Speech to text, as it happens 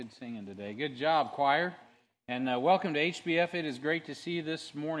Good singing today. Good job, choir. And welcome to HBF. It is great to see you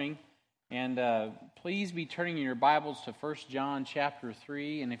this morning. And please be turning your Bibles to 1 John chapter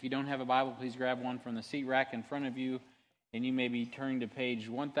 3. And if you don't have a Bible, please grab one from the seat rack in front of you. And you may be turning to page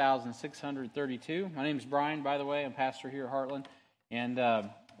 1632. My name is Brian, by the way. I'm pastor here at Heartland. And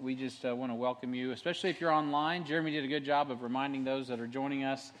we just want to welcome you, especially if you're online. Jeremy did a good job of reminding those that are joining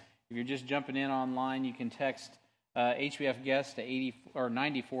us. If you're just jumping in online, you can text HBF guest to 80 or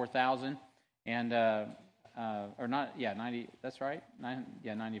 94,000 and or not 90. That's right.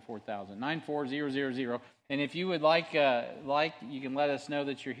 94,000 94000. And if you would like you can let us know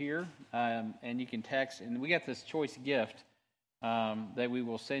that you're here, and you can text. And we got this choice gift that we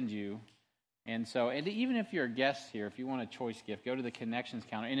will send you. And so, and even if you're a guest here, if you want a choice gift, go to the connections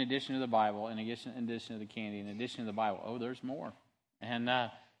counter. In addition to the Bible, in addition to the candy, in addition to the Bible, oh, there's more. And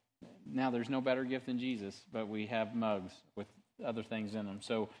now, there's no better gift than Jesus, but we have mugs with other things in them.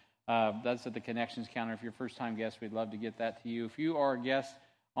 So that's at the connections counter. If you're a first-time guest, we'd love to get that to you. If you are a guest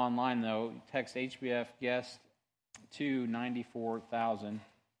online, though, text HBF guest to 94,000,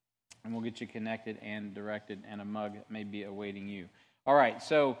 and we'll get you connected and directed, and a mug may be awaiting you. All right,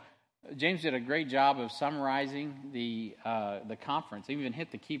 so James did a great job of summarizing the conference. He even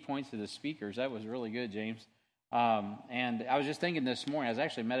hit the key points of the speakers. That was really good, James. And I was just thinking this morning, I was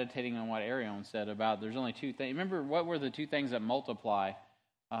actually meditating on what Arion said about there's only two things. Remember, what were the two things that multiply?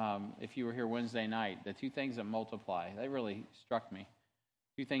 If you were here Wednesday night, the two things that multiply, that really struck me.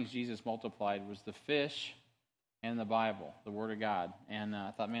 Two things Jesus multiplied was the fish and the Bible, the Word of God. And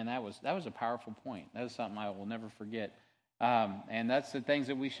I thought, man, that was a powerful point. That was something I will never forget. And that's the things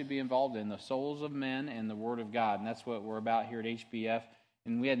that we should be involved in, the souls of men and the Word of God. And that's what we're about here at HBF.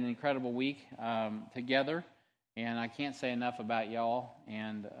 And we had an incredible week together. And I can't say enough about y'all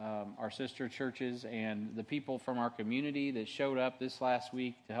and our sister churches and the people from our community that showed up this last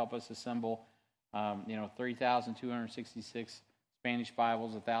week to help us assemble, 3,266 Spanish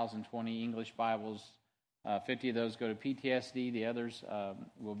Bibles, 1,020 English Bibles. 50 of those go to PTSD. The others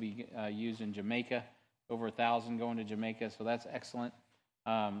will be used in Jamaica. Over 1,000 going to Jamaica, so that's excellent.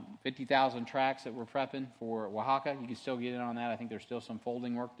 50,000 tracts that we're prepping for Oaxaca. You can still get in on that. I think there's still some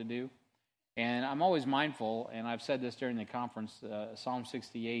folding work to do. And I'm always mindful, and I've said this during the conference, Psalm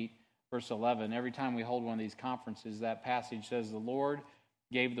 68, verse 11, every time we hold one of these conferences, that passage says, the Lord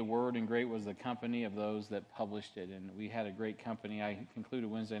gave the word, and great was the company of those that published it. And we had a great company. I concluded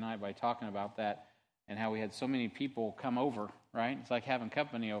Wednesday night by talking about that and how we had so many people come over, right? It's like having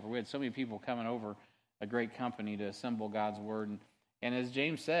company over. We had so many people coming over, a great company to assemble God's word. And as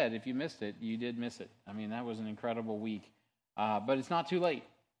James said, if you missed it, you did miss it. I mean, that was an incredible week. But it's not too late.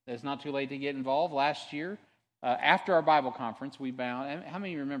 It's not too late to get involved. Last year, after our Bible conference, we bound. How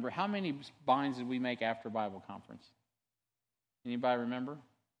many remember? How many binds did we make after Bible conference? Anybody remember?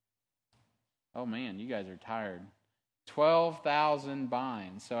 Oh man, you guys are tired. 12,000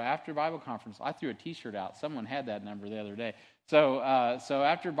 binds. So after Bible conference, I threw a T-shirt out. Someone had that number the other day. So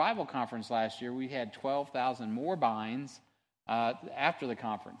after Bible conference last year, we had 12,000 more binds after the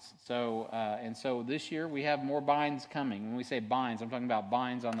conference. So this year we have more binds coming. When we say binds, I'm talking about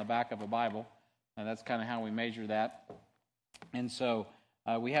binds on the back of a Bible. And that's kind of how we measure that. And so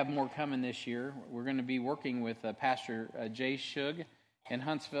we have more coming this year. We're going to be working with Pastor Jay Shug in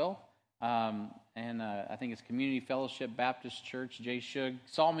Huntsville. And I think it's Community Fellowship Baptist Church. Jay Shug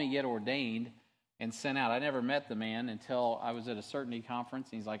saw me get ordained and sent out. I never met the man until I was at a Certainty conference.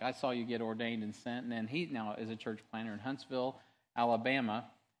 And he's like, I saw you get ordained and sent. And then he now is a church planter in Huntsville, Alabama.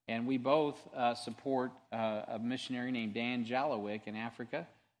 And we both support a missionary named Dan Jalowick in Africa.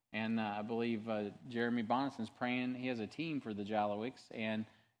 And I believe Jeremy Bonnison's praying. He has a team for the Jalowicks.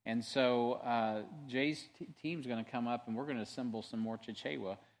 And so Jay's team's going to come up, and we're going to assemble some more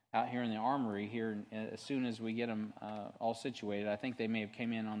Chichewa out here in the armory here as soon as we get them all situated. I think they may have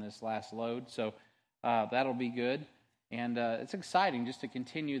came in on this last load. So that'll be good. And it's exciting just to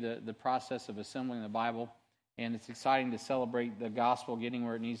continue the process of assembling the Bible. And it's exciting to celebrate the gospel getting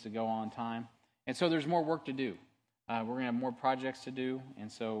where it needs to go on time. And so there's more work to do. We're going to have more projects to do.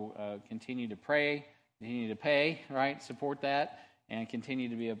 And so continue to pray, continue to pay, right? Support that, and continue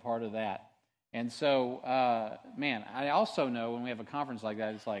to be a part of that. And so, man, I also know when we have a conference like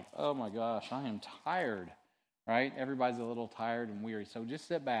that, it's like, oh my gosh, I am tired, right? Everybody's a little tired and weary. So just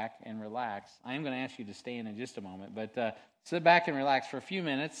sit back and relax. I am going to ask you to stand in just a moment, but sit back and relax for a few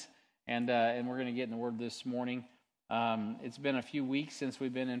minutes, and we're going to get in the Word this morning. It's been a few weeks since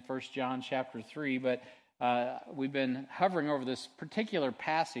we've been in 1 John chapter 3, but we've been hovering over this particular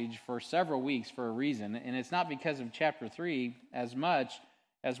passage for several weeks for a reason, and it's not because of chapter 3 as much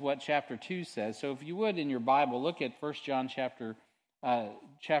as what chapter 2 says. So if you would, in your Bible, look at 1 John chapter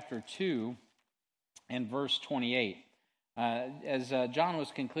chapter 2 and verse 28. As John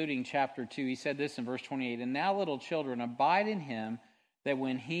was concluding chapter 2, he said this in verse 28, "And now, little children, abide in him, that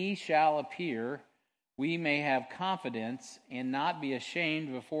when he shall appear, we may have confidence and not be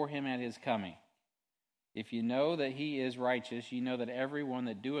ashamed before him at his coming. If you know that he is righteous, you know that everyone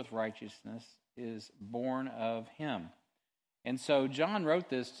that doeth righteousness is born of him." And so John wrote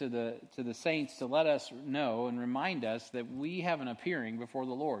this to the saints to let us know and remind us that we have an appearing before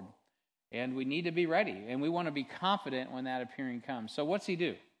the Lord. And we need to be ready, and we want to be confident when that appearing comes. So what's he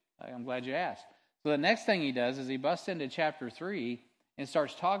do? I'm glad you asked. So the next thing he does is he busts into chapter 3 and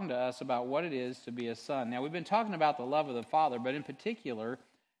starts talking to us about what it is to be a son. Now, we've been talking about the love of the Father, but in particular,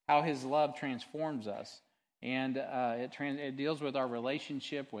 how his love transforms us. And it deals with our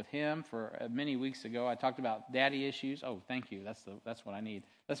relationship with him. For many weeks ago, I talked about daddy issues. Oh, thank you. That's what I need.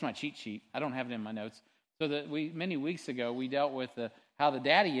 That's my cheat sheet. I don't have it in my notes. So many weeks ago, we dealt with how the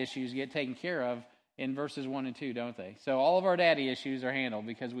daddy issues get taken care of in verses 1 and 2, don't they? So all of our daddy issues are handled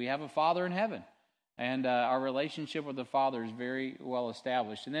because we have a Father in heaven. And our relationship with the Father is very well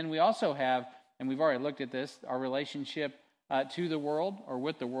established. And then we also have, and we've already looked at this, our relationship to the world or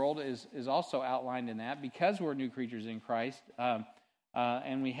with the world is also outlined in that because we're new creatures in Christ.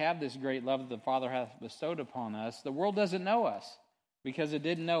 And we have this great love that the Father hath bestowed upon us. The world doesn't know us because it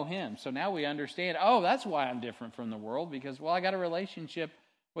didn't know him. So now we understand, that's why I'm different from the world, because, I got a relationship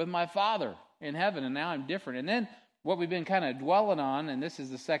with my Father in heaven, and now I'm different. And then what we've been kind of dwelling on, and this is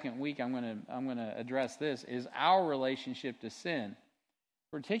the second week I'm going to address this, is our relationship to sin,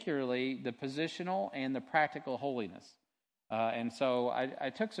 particularly the positional and the practical holiness. And so I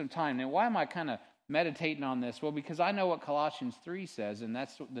took some time. Now, why am I kind of meditating on this? Well, because I know what Colossians 3 says, and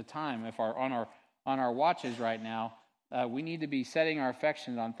that's the time. If on our watches right now, we need to be setting our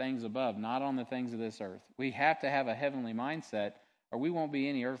affections on things above, not on the things of this earth. We have to have a heavenly mindset, or we won't be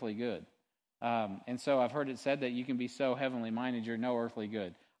any earthly good. And so I've heard it said that you can be so heavenly minded, you're no earthly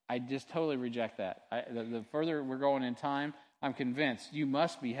good. I just totally reject that. The further we're going in time, I'm convinced you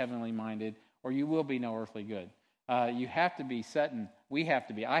must be heavenly minded, or you will be no earthly good. You have to be setting, I have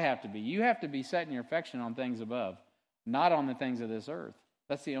to be. You have to be setting your affection on things above, not on the things of this earth.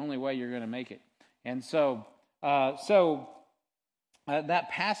 That's the only way you're going to make it. And so that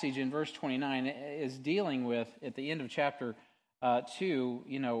passage in verse 29 is dealing with, at the end of chapter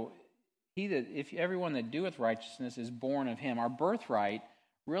 2, if everyone that doeth righteousness is born of him. Our birthright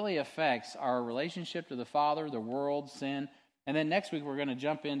really affects our relationship to the Father, the world, sin. And then next week we're going to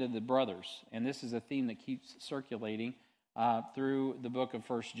jump into the brothers. And this is a theme that keeps circulating through the book of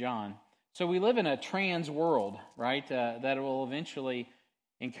 1 John. So we live in a trans world, right, that will eventually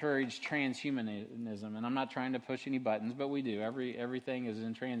encourage transhumanism. And I'm not trying to push any buttons, but we do. Everything is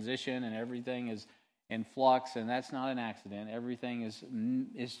in transition and everything is in flux, and that's not an accident. Everything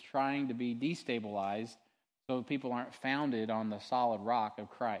is trying to be destabilized so people aren't founded on the solid rock of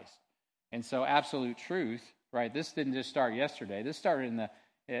Christ. And so absolute truth, right, this didn't just start yesterday. This started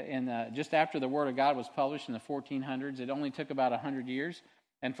just after the Word of God was published in the 1400s. It only took about 100 years,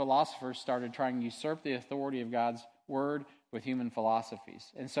 and philosophers started trying to usurp the authority of God's Word with human philosophies.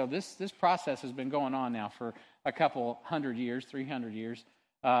 And so this process has been going on now for a couple 100 years, 300 years,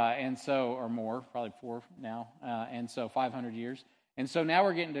 and so, or more, probably 4 now, and so 500 years. And so now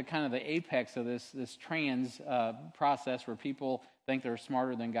we're getting to kind of the apex of this trans process where people think they're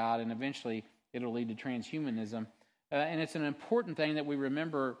smarter than God, and eventually it'll lead to transhumanism. And it's an important thing that we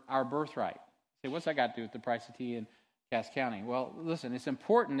remember our birthright. Say, what's that got to do with the price of tea in Cass County? Well, listen, it's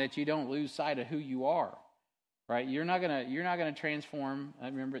important that you don't lose sight of who you are, right? You're not gonna transform. I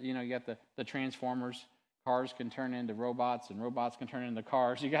remember, you got the Transformers. Cars can turn into robots, and robots can turn into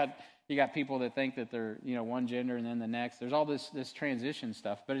cars. You got people that think that they're one gender and then the next. There's all this transition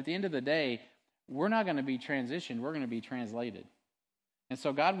stuff. But at the end of the day, we're not going to be transitioned. We're going to be translated. And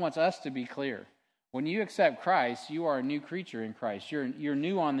so God wants us to be clear. When you accept Christ, you are a new creature in Christ. You're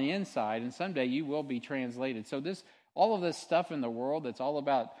new on the inside, and someday you will be translated. So all of this stuff in the world that's all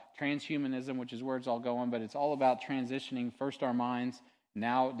about transhumanism, which is where it's all going, but it's all about transitioning first our minds.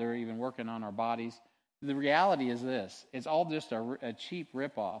 Now they're even working on our bodies. The reality is this. It's all just a cheap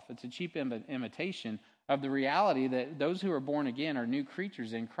ripoff. It's a cheap imitation of the reality that those who are born again are new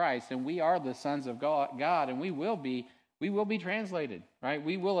creatures in Christ, and we are the sons of God, and we will be translated, right?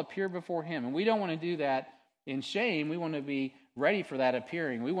 We will appear before him, and we don't want to do that in shame. We want to be ready for that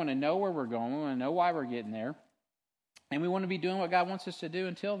appearing. We want to know where we're going. We want to know why we're getting there, and we want to be doing what God wants us to do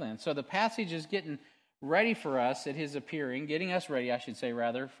until then. So the passage is getting ready for us at his appearing, getting us ready, I should say,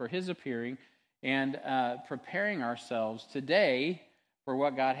 rather, for his appearing, and preparing ourselves today for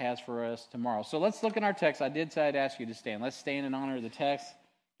what God has for us tomorrow. So let's look in our text. I did say I'd ask you to stand. Let's stand in honor of the text.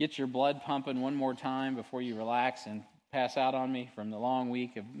 Get your blood pumping one more time before you relax and pass out on me from the long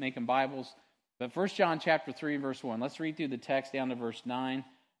week of making Bibles. But 1 John chapter 3, verse 1. Let's read through the text down to verse 9.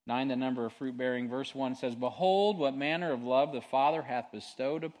 9, the number of fruit bearing. Verse 1 says, Behold, what manner of love the Father hath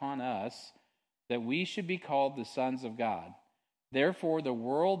bestowed upon us, that we should be called the sons of God. Therefore the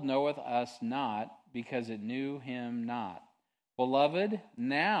world knoweth us not, because it knew him not. Beloved,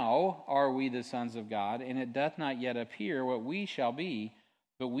 now are we the sons of God, and it doth not yet appear what we shall be,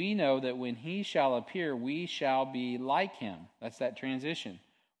 but we know that when he shall appear, we shall be like him. That's that transition,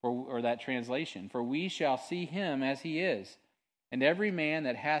 or that translation. For we shall see him as he is. And every man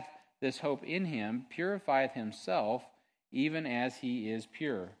that hath this hope in him purifieth himself, even as he is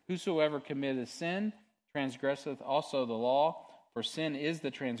pure. Whosoever committeth sin transgresseth also the law, for sin is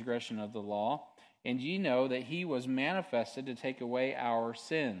the transgression of the law. And ye know that he was manifested to take away our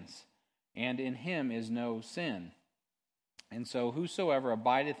sins, and in him is no sin. And so whosoever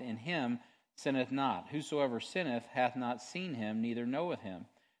abideth in him sinneth not. Whosoever sinneth hath not seen him, neither knoweth him.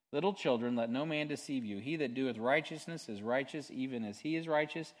 Little children, let no man deceive you. He that doeth righteousness is righteous, even as he is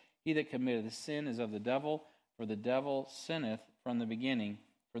righteous. He that committeth sin is of the devil, for the devil sinneth from the beginning.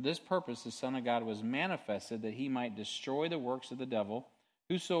 For this purpose the Son of God was manifested, that he might destroy the works of the devil.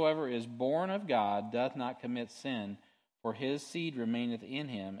 Whosoever is born of God doth not commit sin, for his seed remaineth in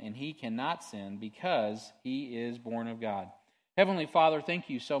him, and he cannot sin, because he is born of God. Heavenly Father, thank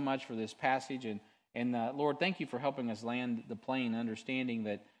you so much for this passage, and Lord, thank you for helping us land the plane, understanding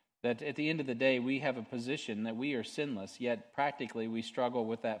that at the end of the day, we have a position that we are sinless, yet practically we struggle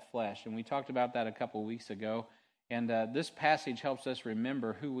with that flesh. And we talked about that a couple weeks ago. And this passage helps us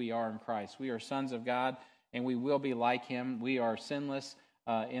remember who we are in Christ. We are sons of God, and we will be like him. We are sinless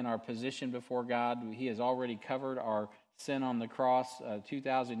in our position before God. He has already covered our sin on the cross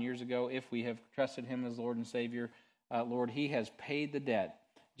 2,000 years ago. If we have trusted him as Lord and Savior, Lord, he has paid the debt.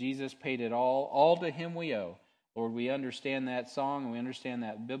 Jesus paid it all. All to him we owe. Lord, we understand that song, and we understand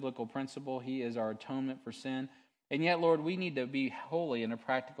that biblical principle. He is our atonement for sin. And yet, Lord, we need to be holy in a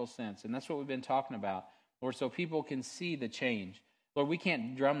practical sense. And that's what we've been talking about, Lord, so people can see the change. Lord, we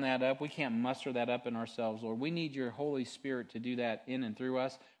can't drum that up. We can't muster that up in ourselves, Lord. We need your Holy Spirit to do that in and through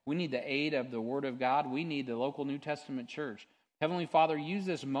us. We need the aid of the Word of God. We need the local New Testament church. Heavenly Father, use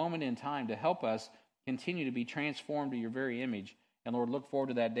this moment in time to help us continue to be transformed to your very image. And Lord, look forward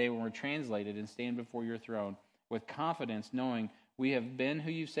to that day when we're translated and stand before your throne with confidence, knowing we have been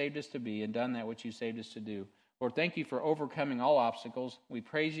who you saved us to be and done that which you saved us to do. Lord, thank you for overcoming all obstacles. We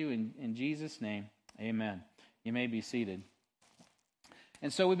praise you in Jesus' name. Amen. You may be seated.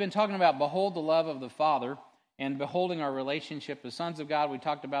 And so we've been talking about behold the love of the Father and beholding our relationship as sons of God. We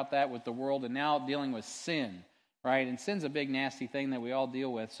talked about that with the world, and now dealing with sin, right? And sin's a big, nasty thing that we all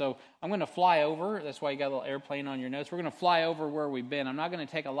deal with. So I'm going to fly over. That's why you got a little airplane on your notes. We're going to fly over where we've been. I'm not going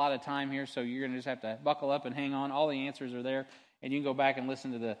to take a lot of time here, so you're going to just have to buckle up and hang on. All the answers are there, and you can go back and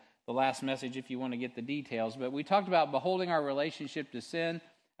listen to the last message if you want to get the details. But we talked about beholding our relationship to sin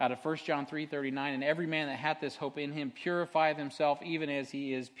out of 1 John 3:39, and every man that hath this hope in him purifieth himself even as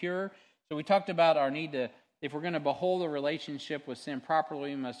he is pure. So we talked about our need to, if we're going to behold a relationship with sin properly,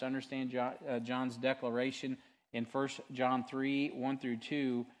 we must understand John's declaration in 1 John 3, 1 through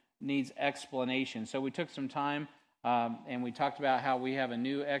 2, needs explanation. So we took some time and we talked about how we have a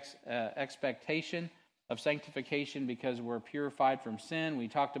new expectation of sanctification because we're purified from sin. We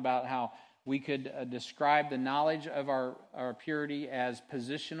talked about how we could describe the knowledge of our purity as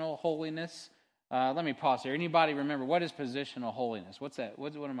positional holiness. Let me pause here. Anybody remember, what is positional holiness? What's that?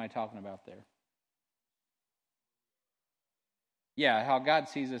 What am I talking about there? Yeah, how God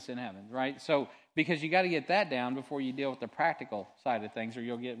sees us in heaven, right? So, because you got to get that down before you deal with the practical side of things, or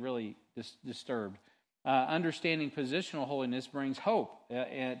you'll get really disturbed. Understanding positional holiness brings hope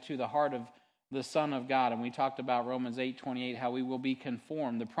to the heart of the Son of God. And we talked about Romans 8:28, how we will be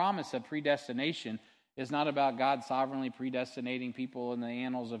conformed. The promise of predestination is not about God sovereignly predestinating people in the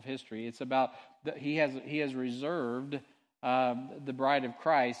annals of history. It's about that He has reserved the bride of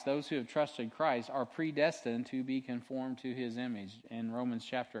Christ. Those who have trusted Christ are predestined to be conformed to His image in Romans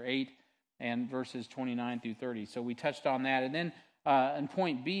chapter 8 and verses 29 through 30. So we touched on that. And then in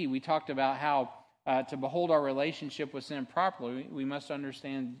point B, we talked about how to behold our relationship with sin properly, we must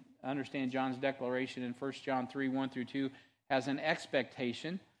understand John's declaration in 1 John 3, 1 through 2 as an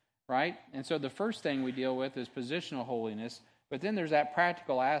expectation, right? And so the first thing we deal with is positional holiness, but then there's that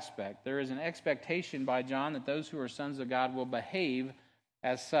practical aspect. There is an expectation by John that those who are sons of God will behave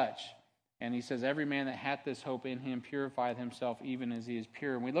as such. And he says, every man that hath this hope in him purifieth himself even as he is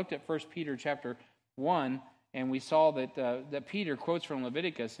pure. And we looked at 1 Peter chapter 1 and we saw that Peter quotes from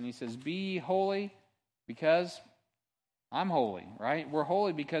Leviticus, and he says, "Be holy because I'm holy," right? We're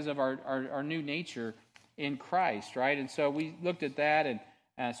holy because of our new nature in Christ, right? And so we looked at that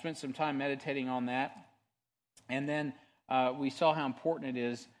and spent some time meditating on that. And then we saw how important it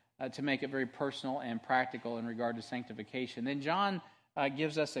is to make it very personal and practical in regard to sanctification. Then John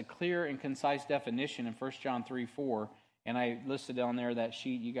gives us a clear and concise definition in 1 John 3:4, and I listed on there that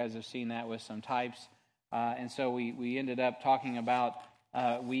sheet. You guys have seen that with some types. And so we ended up talking about,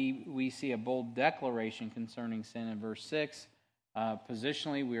 we see a bold declaration concerning sin in verse 6.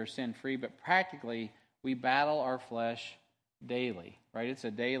 Positionally, we are sin-free, but practically, we battle our flesh daily, right? It's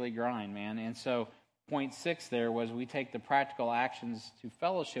a daily grind, man. And so point 6 there was we take the practical actions to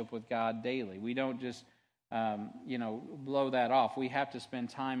fellowship with God daily. We don't just, blow that off. We have to spend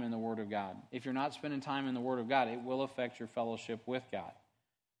time in the Word of God. If you're not spending time in the Word of God, it will affect your fellowship with God.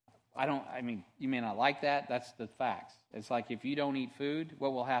 You may not like that. That's the facts. It's like if you don't eat food,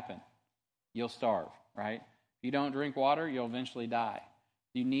 what will happen? You'll starve, right? If you don't drink water, you'll eventually die.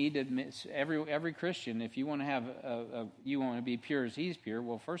 You need every Christian, if you want to have you want to be pure as he's pure,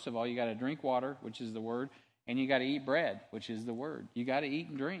 well, first of all, you got to drink water, which is the Word, and you got to eat bread, which is the Word. You got to eat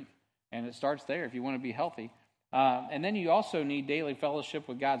and drink, and it starts there if you want to be healthy. And then you also need daily fellowship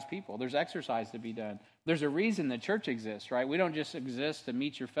with God's people. There's exercise to be done. There's a reason the church exists, right? We don't just exist to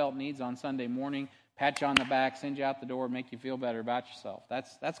meet your felt needs on Sunday morning, pat you on the back, send you out the door, make you feel better about yourself.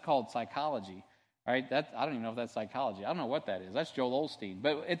 That's called psychology. Right? I don't even know if that's psychology. I don't know what that is. That's Joel Osteen.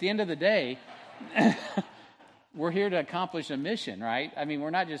 But at the end of the day, we're here to accomplish a mission, right?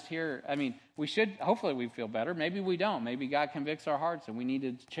 We're not just here. Hopefully we feel better. Maybe we don't. Maybe God convicts our hearts and we need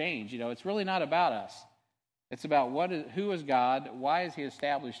to change. It's really not about us. It's about who is God? Why has He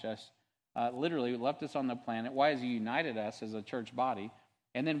established us? Literally left us on the planet. Why has He united us as a church body?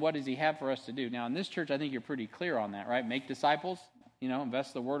 And then what does He have for us to do? Now, in this church, I think you're pretty clear on that, right? Make disciples.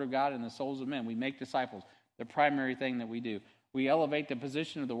 Invest the Word of God in the souls of men. We make disciples, the primary thing that we do. We elevate the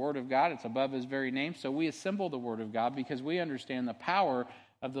position of the Word of God. It's above His very name. So we assemble the Word of God because we understand the power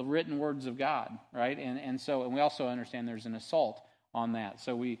of the written words of God, right? And we also understand there's an assault on that.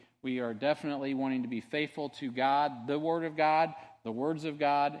 So we are definitely wanting to be faithful to God, the Word of God, the words of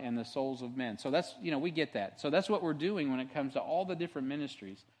God, and the souls of men. So that's, we get that. So that's what we're doing when it comes to all the different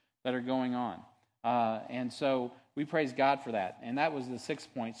ministries that are going on. And so we praise God for that. And that was the 6th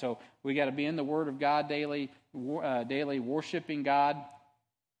point. So we got to be in the Word of God daily worshiping God,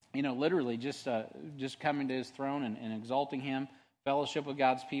 literally just coming to His throne and exalting Him, fellowship with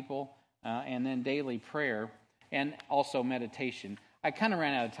God's people, and then daily prayer and also meditation. I kind of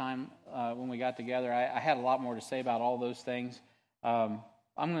ran out of time when we got together. I had a lot more to say about all those things. I'm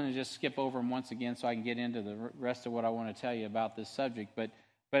going to just skip over them once again so I can get into the rest of what I want to tell you about this subject.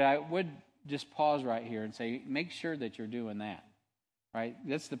 But I would just pause right here and say, make sure that you're doing that, right?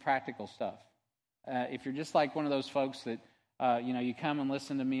 That's the practical stuff. If you're just like one of those folks that, you come and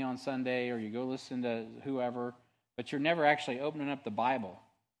listen to me on Sunday or you go listen to whoever, but you're never actually opening up the Bible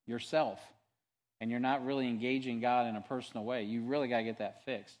yourself and you're not really engaging God in a personal way, you really got to get that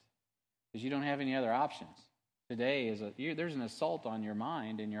fixed because you don't have any other options. Today, there's an assault on your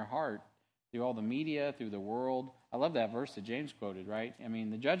mind and your heart through all the media, through the world. I love that verse that James quoted, right?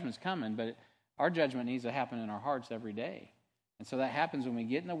 The judgment's coming, but our judgment needs to happen in our hearts every day. And so that happens when we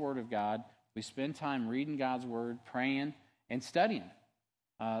get in the Word of God, we spend time reading God's Word, praying, and studying.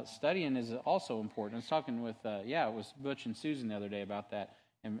 Studying is also important. I was talking with, it was Butch and Susan the other day about that,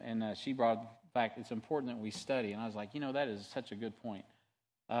 and she brought back, it's important that we study. And I was like, that is such a good point.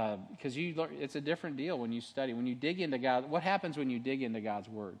 Because it's a different deal when you study. When you dig into God, what happens when you dig into God's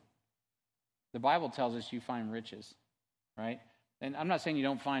Word? The Bible tells us you find riches, right? And I'm not saying you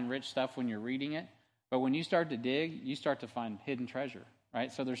don't find rich stuff when you're reading it, but when you start to dig, you start to find hidden treasure,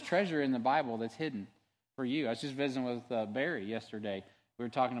 right? So there's treasure in the Bible that's hidden for you. I was just visiting with Barry yesterday. We were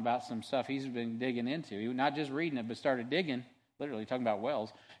talking about some stuff he's been digging into. He not just reading it, but started digging, literally talking about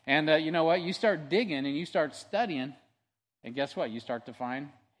wells. And you know what? You start digging and you start studying, and guess what? You start to find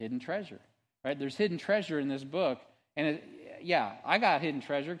hidden treasure, right? There's hidden treasure in this book, and I got hidden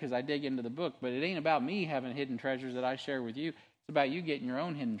treasure because I dig into the book, but it ain't about me having hidden treasures that I share with you. It's about you getting your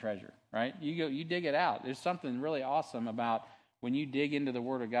own hidden treasure, right? You dig it out. There's something really awesome about when you dig into the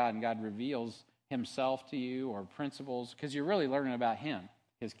Word of God and God reveals Himself to you or principles, because you're really learning about Him,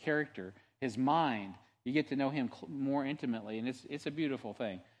 His character, His mind. You get to know Him more intimately, and it's a beautiful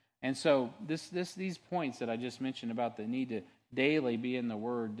thing. And so these points that I just mentioned about the need to daily be in the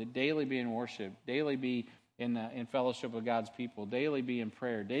Word, to daily be in worship, daily be in fellowship with God's people, daily be in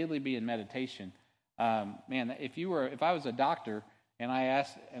prayer, daily be in meditation. If I was a doctor And I'd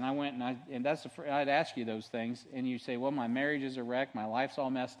ask you those things, and you say, well, my marriage is a wreck, my life's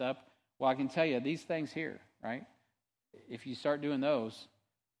all messed up. Well, I can tell you these things here, right? If you start doing those,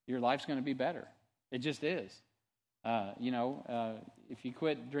 your life's going to be better. It just is. If you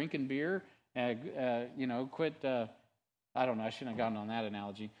quit drinking beer, quit. I don't know. I shouldn't have gotten on that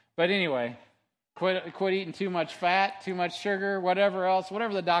analogy. But anyway, quit eating too much fat, too much sugar, whatever else,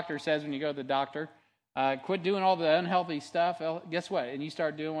 whatever the doctor says when you go to the doctor. Quit doing all the unhealthy stuff. Guess what? And you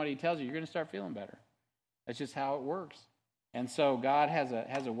start doing what he tells you, you're going to start feeling better. That's just how it works. And so God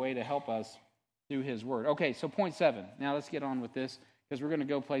has a way to help us through his word. Okay, so point 7. Now let's get on with this because we're going to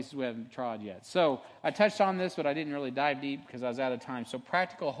go places we haven't trod yet. So I touched on this, but I didn't really dive deep because I was out of time. So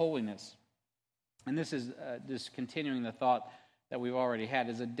practical holiness, and this is just continuing the thought that we've already had,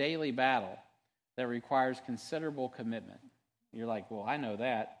 is a daily battle that requires considerable commitment. You're like, well, I know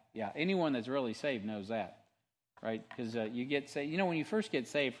that. Yeah, anyone that's really saved knows that, right? Because you get saved. When you first get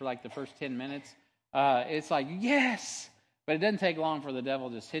saved for like the first 10 minutes, it's like, yes! But it doesn't take long for the devil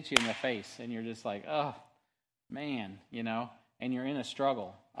to just hit you in the face, and you're just like, oh, man, and you're in a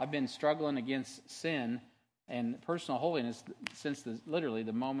struggle. I've been struggling against sin and personal holiness since literally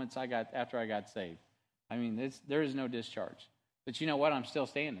the moments after I got saved. I mean, there is no discharge. But you know what? I'm still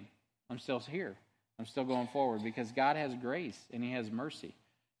standing. I'm still here. I'm still going forward because God has grace and he has mercy.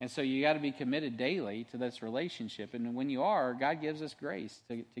 And so you got to be committed daily to this relationship. And when you are, God gives us grace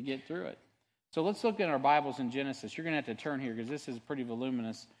to get through it. So let's look at our Bibles in Genesis. You're going to have to turn here because this is pretty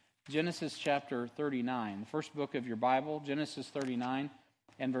voluminous. Genesis chapter 39, the first book of your Bible, Genesis 39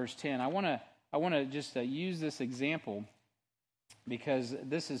 and verse 10. I want to just use this example because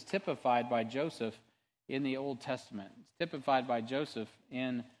this is typified by Joseph in the Old Testament. It's typified by Joseph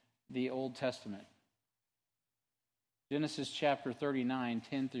in the Old Testament. Genesis chapter 39,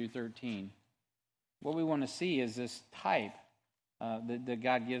 10 through 13. What we want to see is this type that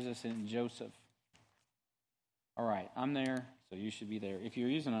God gives us in Joseph. All right, I'm there, so you should be there. If you're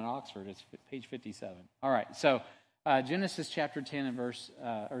using an Oxford, it's page 57. All right, so Genesis chapter 10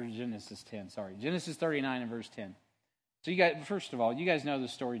 and Genesis 39 and verse 10. So you guys, first of all, you guys know the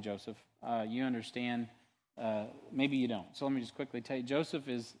story of Joseph. You understand. Maybe you don't. So let me just quickly tell you. Joseph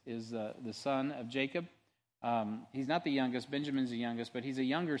is the son of Jacob. He's not the youngest. Benjamin's the youngest, but he's a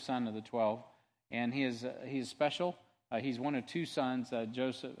younger son of the 12, and he is special. He's one of two sons.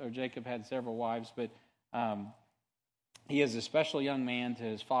 Jacob had several wives, but he is a special young man to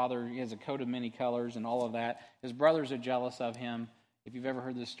his father. He has a coat of many colors and all of that. His brothers are jealous of him. If you've ever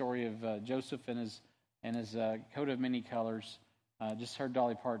heard the story of Joseph and his coat of many colors, just heard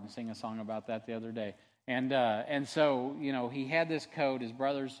Dolly Parton sing a song about that the other day. And so he had this coat. His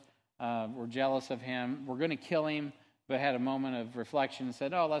brothers were jealous of him. We're going to kill him, but had a moment of reflection and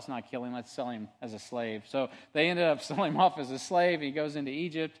said, oh, let's not kill him. Let's sell him as a slave. So they ended up selling him off as a slave. He goes into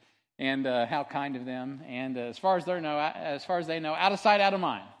Egypt, and how kind of them. And as far as they know, out of sight, out of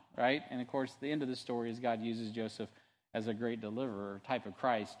mind, right? And, of course, the end of the story is God uses Joseph as a great deliverer, type of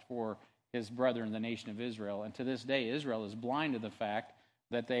Christ, for his brother in the nation of Israel. And to this day, Israel is blind to the fact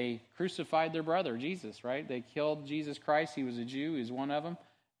that they crucified their brother, Jesus, right? They killed Jesus Christ. He was a Jew. He was one of them.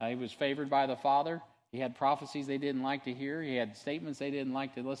 He was favored by the Father. He had prophecies they didn't like to hear. He had statements they didn't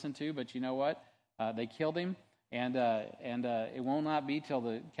like to listen to. But you know what? They killed him. And it will not be till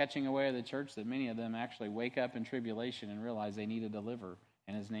the catching away of the church that many of them actually wake up in tribulation and realize they need a deliverer.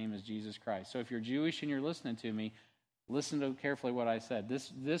 And his name is Jesus Christ. So if you're Jewish and you're listening to me, listen to carefully what I said.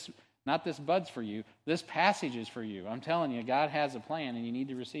 This not this bud's for you. This passage is for you. I'm telling you, God has a plan, and you need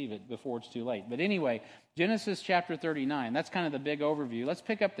to receive it before it's too late. But anyway, Genesis chapter 39, that's kind of the big overview. Let's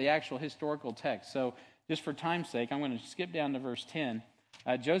pick up the actual historical text. So just for time's sake, I'm going to skip down to verse 10.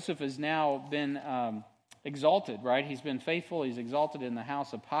 Joseph has now been exalted, right? He's been faithful. He's exalted in the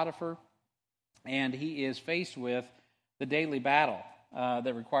house of Potiphar, and he is faced with the daily battle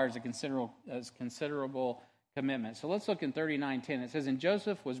that requires a considerable commitment. So let's look in 39:10. It says, "And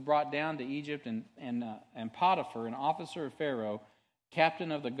Joseph was brought down to Egypt, and Potiphar, an officer of Pharaoh, captain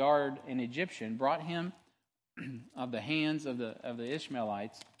of the guard, an Egyptian, brought him of the hands of the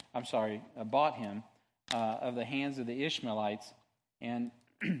Ishmaelites. Bought him of the hands of the Ishmaelites, and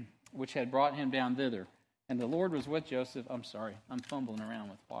which had brought him down thither. And the Lord was with Joseph." I'm fumbling around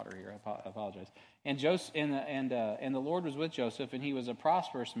with water here. I apologize. And the Lord was with Joseph, and he was a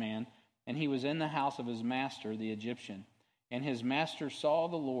prosperous man. And he was in the house of his master, the Egyptian. And his master saw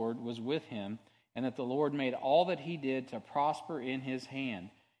the Lord was with him, and that the Lord made all that he did to prosper in his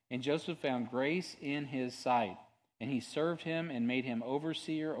hand. And Joseph found grace in his sight. And he served him and made him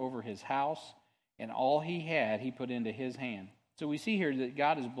overseer over his house, and all he had he put into his hand. So we see here that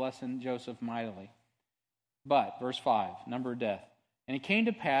God is blessing Joseph mightily. But, verse 5, number of death. And it came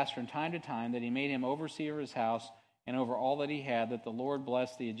to pass from time to time that he made him overseer of his house and over all that he had, that the Lord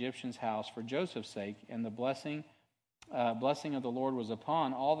blessed the Egyptian's house for Joseph's sake, and the blessing of the Lord was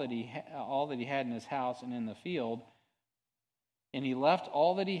upon all that he had in his house and in the field. And he left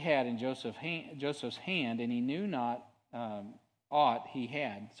all that he had in Joseph's hand, and he knew not aught he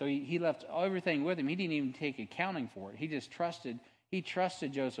had. So he left everything with him. He didn't even take accounting for it. He just trusted. He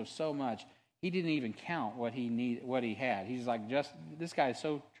trusted Joseph so much. He didn't even count what he had. He's like, this guy is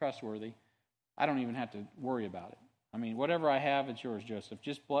so trustworthy. I don't even have to worry about it. I mean, whatever I have, it's yours, Joseph.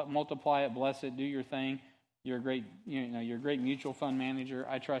 Just multiply it, bless it, do your thing. You're a great mutual fund manager.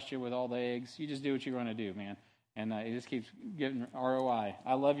 I trust you with all the eggs. You just do what you're going to do, man. And it just keeps giving ROI.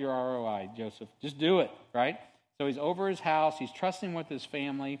 I love your ROI, Joseph. Just do it, right? So he's over his house. He's trusting with his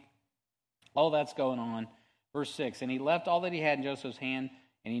family. All that's going on. Verse 6, and he left all that he had in Joseph's hand,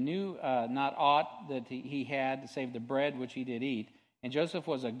 and he knew not aught that he had save the bread which he did eat. And Joseph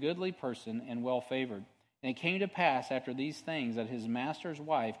was a goodly person and well favored. And it came to pass after these things that his master's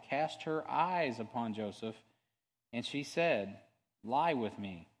wife cast her eyes upon Joseph, and she said, lie with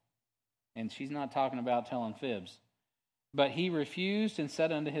me. And she's not talking about telling fibs. But he refused and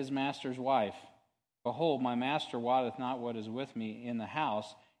said unto his master's wife, behold, my master wotteth not what is with me in the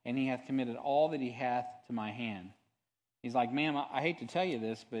house, and he hath committed all that he hath to my hand. He's like, ma'am, I hate to tell you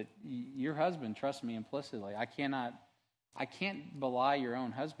this, but your husband trusts me implicitly. I can't belie your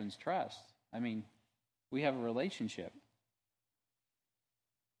own husband's trust. I mean, we have a relationship.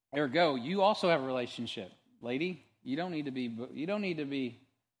 Ergo, you also have a relationship, lady. You don't need to be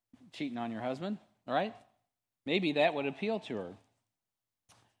cheating on your husband, all right? Maybe that would appeal to her.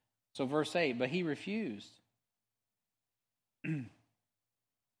 So verse 8, but he refused.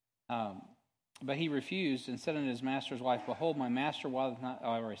 But he refused and said unto his master's wife, behold, my master was not...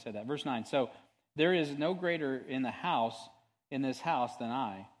 Oh, I already said that. Verse 9, so there is no greater in this house than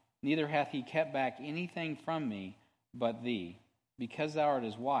I, neither hath he kept back anything from me but thee, because thou art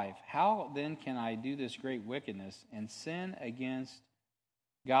his wife. How then can I do this great wickedness and sin against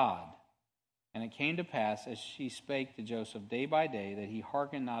God? And it came to pass, as she spake to Joseph day by day, that he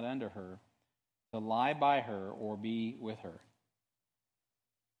hearkened not unto her, to lie by her or be with her.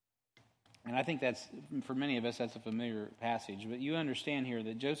 And I think that's, for many of us, that's a familiar passage. But you understand here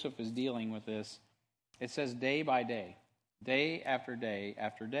that Joseph is dealing with this. It says day by day, day after day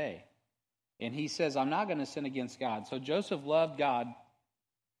after day. And he says, I'm not going to sin against God. So Joseph loved God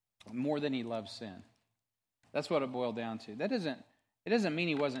more than he loved sin. That's what it boiled down to. It doesn't mean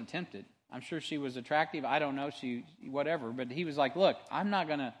he wasn't tempted. I'm sure she was attractive. I don't know, whatever. But he was like, look, I'm not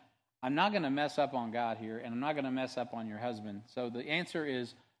going to mess up on God here, and I'm not going to mess up on your husband. So the answer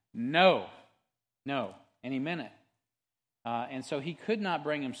is no. And he meant it. And so he could not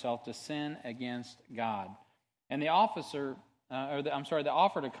bring himself to sin against God. And the offer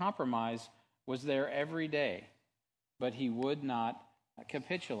to compromise was there every day, but he would not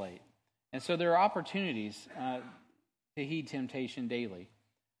capitulate. And so there are opportunities to heed temptation daily.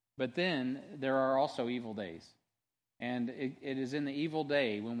 But then there are also evil days. And it is in the evil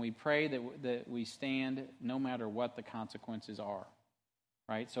day when we pray that we stand no matter what the consequences are.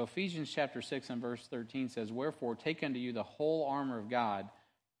 Right? So Ephesians chapter 6 and verse 13 says, wherefore take unto you the whole armor of God,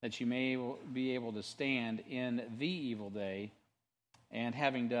 that you may be able to stand in the evil day, and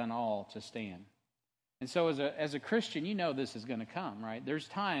having done all to stand. And so as a Christian, you know this is going to come, right? There's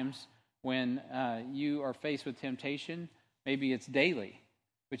times when you are faced with temptation. Maybe it's daily,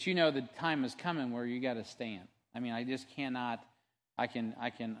 but you know the time is coming where you got to stand. I mean, I just cannot. I can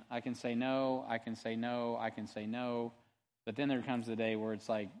say no. I can say no. I can say no. But then there comes the day where it's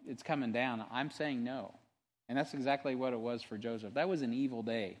like it's coming down. I'm saying no, and that's exactly what it was for Joseph. That was an evil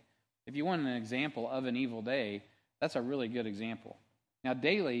day. If you want an example of an evil day, that's a really good example. Now,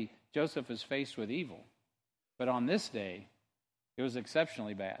 daily, Joseph is faced with evil. But on this day, it was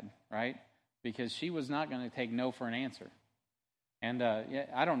exceptionally bad, right? Because she was not going to take no for an answer. And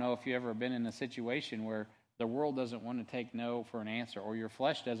I don't know if you've ever been in a situation where the world doesn't want to take no for an answer, or your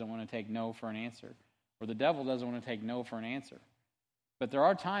flesh doesn't want to take no for an answer, or the devil doesn't want to take no for an answer. But there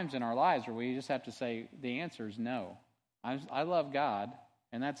are times in our lives where we just have to say, the answer is no. I love God,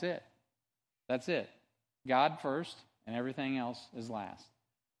 and that's it. That's it. God first, and everything else is last,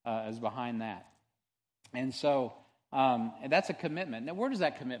 is behind that. And so and that's a commitment. Now, where does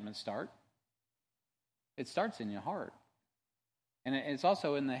that commitment start? It starts in your heart. And it's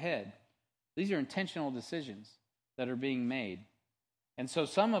also in the head. These are intentional decisions that are being made. And so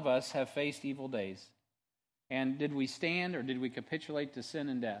some of us have faced evil days. And did we stand or did we capitulate to sin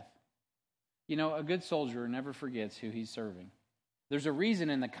and death? You know, a good soldier never forgets who he's serving. There's a reason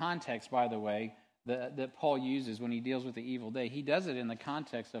in the context, by the way, that Paul uses when he deals with the evil day, he does it in the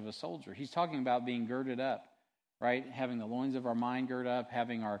context of a soldier. He's talking about being girded up, right? Having the loins of our mind girded up,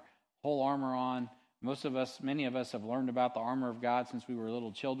 having our whole armor on. Many of us have learned about the armor of God since we were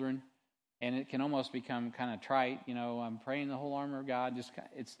little children, and it can almost become kind of trite. I'm praying the whole armor of God.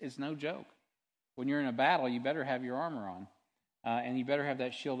 It's no joke. When you're in a battle, you better have your armor on, and you better have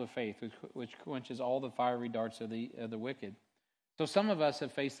that shield of faith, which quenches all the fiery darts of the wicked. So some of us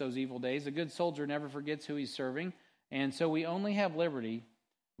have faced those evil days. A good soldier never forgets who he's serving, and so we only have liberty.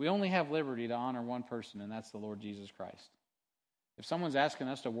 We only have liberty to honor one person, and that's the Lord Jesus Christ. If someone's asking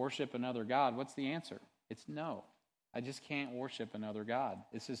us to worship another God, what's the answer? It's no. I just can't worship another God.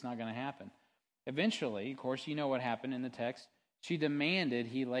 It's just not going to happen. Eventually, of course, you know what happened in the text. She demanded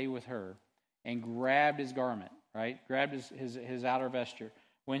he lay with her and grabbed his garment, right? Grabbed his outer vesture.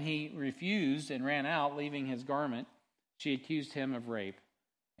 When he refused and ran out, leaving his garment, she accused him of rape,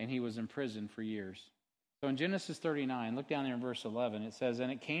 and he was imprisoned for years. So in Genesis 39, look down there in verse 11, it says,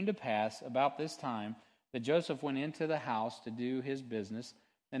 "And it came to pass about this time that Joseph went into the house to do his business,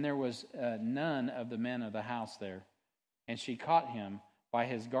 and there was none of the men of the house there. And she caught him by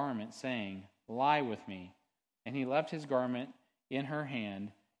his garment, saying, 'Lie with me.' And he left his garment in her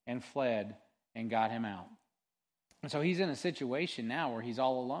hand and fled and got him out." And so he's in a situation now where he's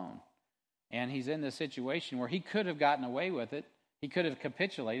all alone. And he's in this situation where he could have gotten away with it. He could have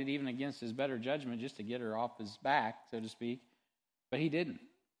capitulated even against his better judgment just to get her off his back, so to speak. But he didn't.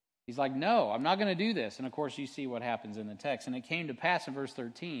 He's like, "No, I'm not going to do this." And of course, you see what happens in the text. "And it came to pass," in verse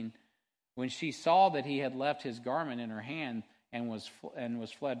 13, "when she saw that he had left his garment in her hand and was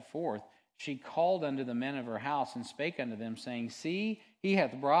fled forth, she called unto the men of her house and spake unto them, saying, See, he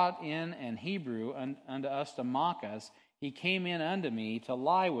hath brought in an Hebrew unto us to mock us. He came in unto me to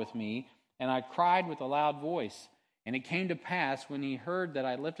lie with me, and I cried with a loud voice. And it came to pass, when he heard that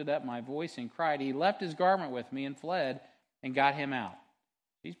I lifted up my voice and cried, he left his garment with me and fled and got him out."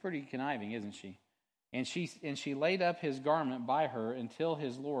 She's pretty conniving, isn't she? And she laid up his garment by her until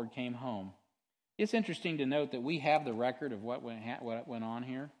his Lord came home. It's interesting to note that we have the record of what went on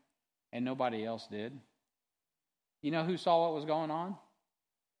here, and nobody else did. You know who saw what was going on?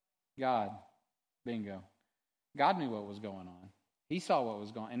 God. Bingo. God knew what was going on. He saw what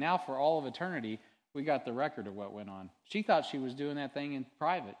was going on. And now for all of eternity, we got the record of what went on. She thought she was doing that thing in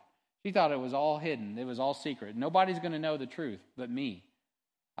private. She thought it was all hidden. It was all secret. Nobody's going to know the truth but me.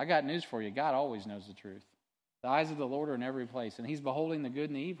 I got news for you. God always knows the truth. The eyes of the Lord are in every place, and he's beholding the good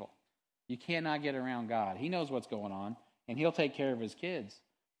and the evil. You cannot get around God. He knows what's going on, and he'll take care of his kids.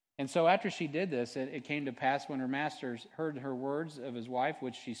 And so after she did this, it came to pass when her masters heard her words of his wife,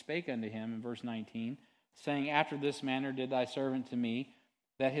 which she spake unto him in verse 19, saying, "After this manner did thy servant to me,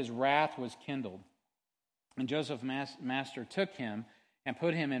 that his wrath was kindled. And Joseph's master took him and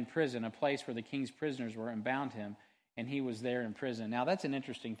put him in prison, a place where the king's prisoners were, and bound him, and he was there in prison." Now, that's an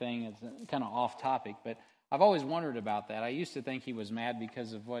interesting thing. It's kind of off topic, but I've always wondered about that. I used to think he was mad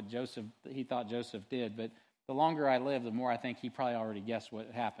because of what he thought Joseph did, but the longer I live, the more I think he probably already guessed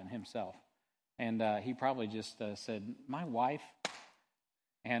what happened himself. And he probably just said, "My wife,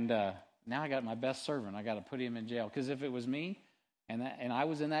 and now I got my best servant. I got to put him in jail." Because if it was me, and I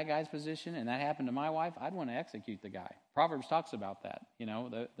was in that guy's position, and that happened to my wife, I'd want to execute the guy. Proverbs talks about that.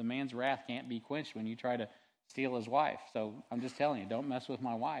 The man's wrath can't be quenched when you try to steal his wife. So I'm just telling you, don't mess with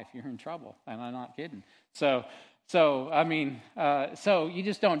my wife. You're in trouble, and I'm not kidding. So you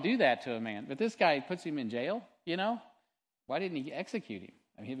just don't do that to a man. But this guy puts him in jail. Why didn't he execute him?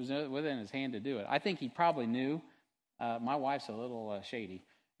 I mean, it was within his hand to do it. I think he probably knew my wife's a little shady.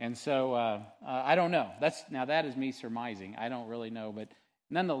 And so I don't know. That is me surmising. I don't really know, but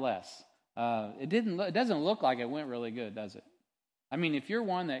nonetheless, it doesn't look like it went really good, does it? I mean, if you're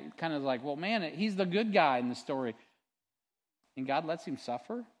one that kind of like, well, man, he's the good guy in the story, and God lets him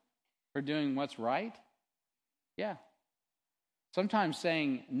suffer for doing what's right, yeah. Sometimes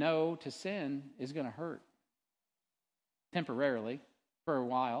saying no to sin is going to hurt temporarily for a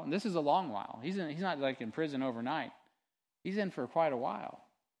while, and this is a long while. He's not like in prison overnight. He's in for quite a while.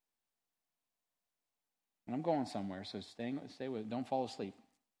 And I'm going somewhere, so stay with it. Don't fall asleep.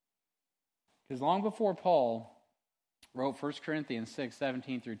 Because long before Paul wrote 1 Corinthians 6,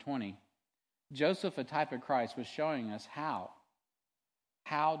 17 through 20, Joseph, a type of Christ, was showing us how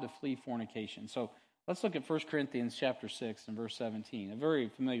to flee fornication. So let's look at 1 Corinthians chapter 6 and verse 17, a very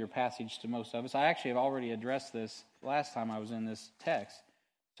familiar passage to most of us. I actually have already addressed this last time I was in this text,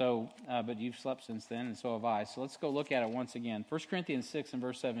 but you've slept since then, and so have I. So let's go look at it once again. 1 Corinthians 6 and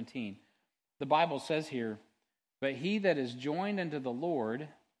verse 17. The Bible says here, "But he that is joined unto the Lord,"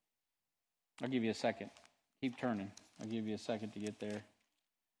 I'll give you a second. Keep turning. I'll give you a second to get there.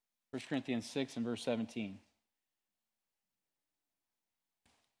 1 Corinthians 6 and verse 17.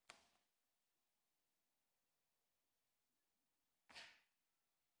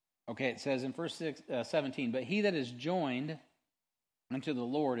 Okay, it says in verse 17, but he that is joined unto the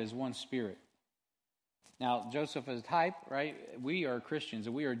Lord is one spirit. Now, Joseph is type, right? We are Christians,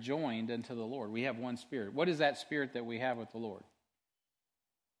 and we are joined unto the Lord. We have one spirit. What is that spirit that we have with the Lord?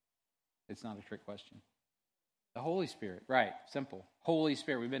 It's not a trick question. The Holy Spirit, right? Simple. Holy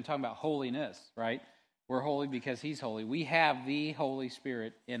Spirit. We've been talking about holiness, right? We're holy because He's holy. We have the Holy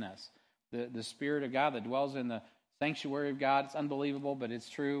Spirit in us. The Spirit of God that dwells in the sanctuary of God. It's unbelievable, but it's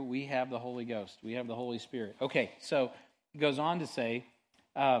true. We have the Holy Ghost. We have the Holy Spirit. Okay, so it goes on to say,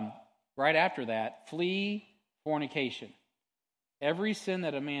 right after that, flee fornication. Every sin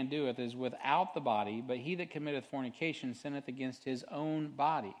that a man doeth is without the body, but he that committeth fornication sinneth against his own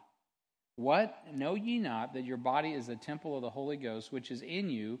body. What? Know ye not that your body is the temple of the Holy Ghost, which is in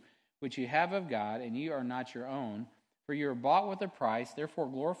you, which you have of God, and ye are not your own? For you are bought with a price, therefore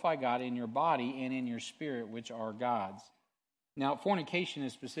glorify God in your body and in your spirit, which are God's. Now, fornication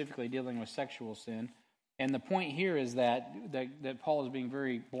is specifically dealing with sexual sin, and the point here is that Paul is being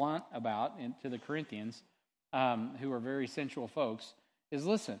very blunt about, and to the Corinthians, who are very sensual folks, is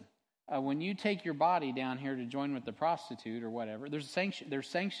listen, when you take your body down here to join with the prostitute or whatever, there's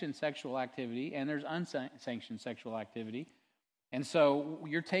sanctioned sexual activity and there's unsanctioned sexual activity, and so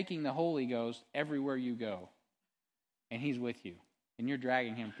you're taking the Holy Ghost everywhere you go. And He's with you. And you're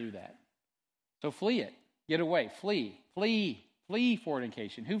dragging Him through that. So flee it. Get away. Flee. Flee. Flee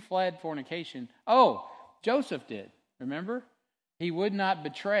fornication. Who fled fornication? Oh, Joseph did. Remember? He would not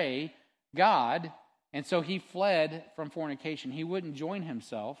betray God. And so he fled from fornication. He wouldn't join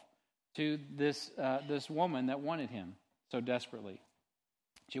himself to this woman that wanted him so desperately.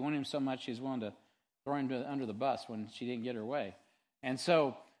 She wanted him so much she was willing to throw him under the bus when she didn't get her way. And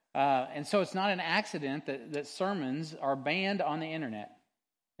so it's not an accident that sermons are banned on the internet.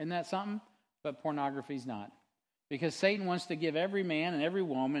 Isn't that something? But pornography's not. Because Satan wants to give every man and every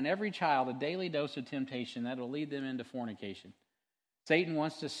woman and every child a daily dose of temptation that will lead them into fornication. Satan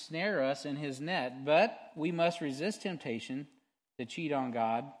wants to snare us in his net, but we must resist temptation to cheat on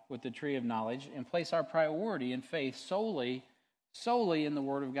God with the tree of knowledge and place our priority and faith solely in the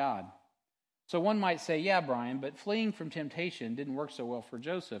Word of God. So one might say, yeah, Brian, but fleeing from temptation didn't work so well for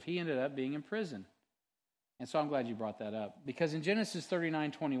Joseph. He ended up being in prison. And so I'm glad you brought that up. Because in Genesis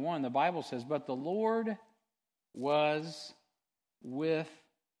 39:21, the Bible says, but the Lord was with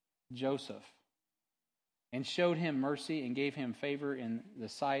Joseph and showed him mercy and gave him favor in the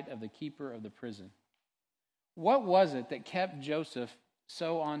sight of the keeper of the prison. What was it that kept Joseph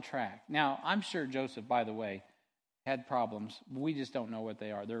so on track? Now, I'm sure Joseph, by the way, had problems. We just don't know what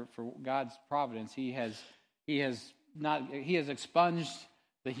they are. They're, for God's providence, he has expunged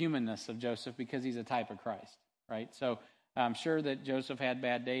the humanness of Joseph because he's a type of Christ, right? So I'm sure that Joseph had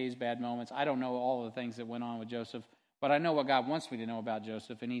bad days, bad moments. I don't know all of the things that went on with Joseph, but I know what God wants me to know about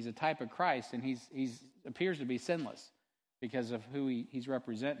Joseph, and he's a type of Christ, and he's appears to be sinless because of who he's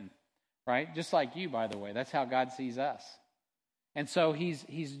representing, right? Just like you, by the way. That's how God sees us. And so he's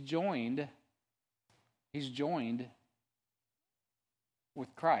joined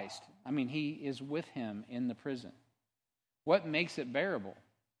with Christ. I mean, he is with him in the prison. What makes it bearable?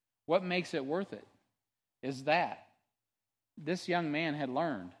 What makes it worth it is that this young man had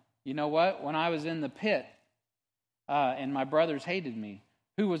learned, you know what? When I was in the pit and my brothers hated me,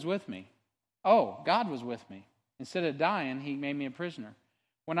 who was with me? Oh, God was with me. Instead of dying, He made me a prisoner.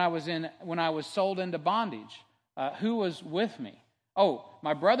 When I was sold into bondage, who was with me? Oh,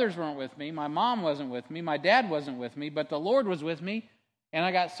 my brothers weren't with me. My mom wasn't with me. My dad wasn't with me. But the Lord was with me, and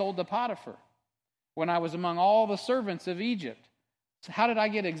I got sold to Potiphar. When I was among all the servants of Egypt, so how did I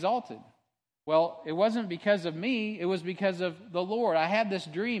get exalted? Well, it wasn't because of me. It was because of the Lord. I had this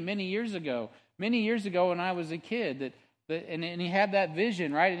dream many years ago when I was a kid, and he had that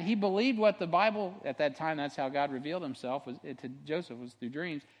vision, right? And he believed what the Bible, at that time, that's how God revealed Himself to Joseph, was through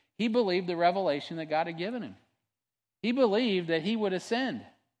dreams. He believed the revelation that God had given him. He believed that he would ascend.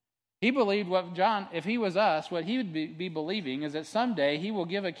 He believed what John, if he was us, what he would be believing is that someday he will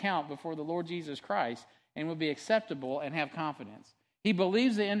give account before the Lord Jesus Christ and will be acceptable and have confidence. He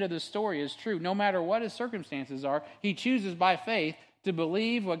believes the end of the story is true. No matter what his circumstances are, he chooses by faith to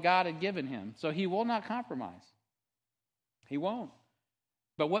believe what God had given him. So he will not compromise. He won't.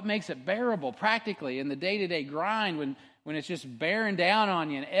 But what makes it bearable practically in the day-to-day grind when it's just bearing down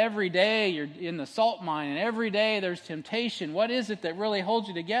on you, and every day you're in the salt mine, and every day there's temptation, what is it that really holds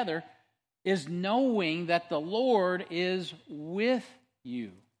you together is knowing that the Lord is with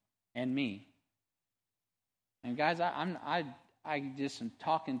you and me. And guys, I just am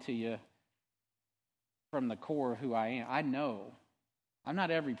talking to you from the core of who I am. I know I'm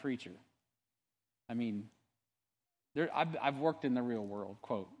not every preacher. I mean, I've worked in the real world,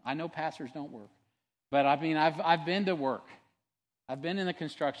 quote. I know pastors don't work. But I mean, I've been to work. I've been in the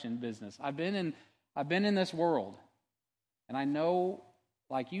construction business. I've been in this world. And I know,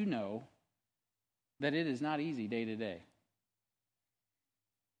 like you know, that it is not easy day to day.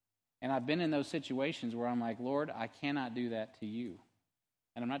 And I've been in those situations where I'm like, Lord, I cannot do that to you.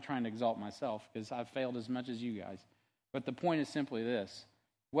 And I'm not trying to exalt myself because I've failed as much as you guys. But the point is simply this.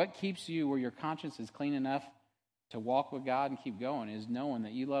 What keeps you where your conscience is clean enough to walk with God and keep going is knowing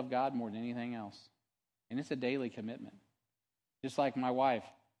that you love God more than anything else. And it's a daily commitment. Just like my wife.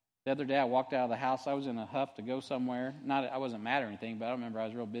 The other day I walked out of the house. I was in a huff to go somewhere. I wasn't mad or anything, but I remember I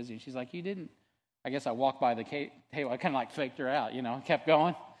was real busy. And she's like, you didn't. I guess I walked by the table. I kind of like faked her out, kept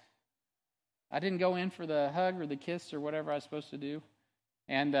going. I didn't go in for the hug or the kiss or whatever I was supposed to do.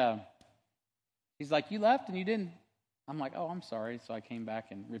 And he's like, you left and you didn't. I'm like, oh, I'm sorry. So I came back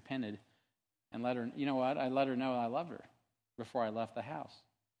and repented and let her, you know what? I let her know I loved her before I left the house.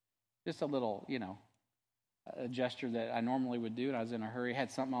 Just a little, a gesture that I normally would do. And I was in a hurry, had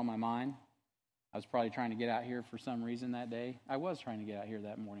something on my mind. I was probably trying to get out here for some reason that day. I was trying to get out here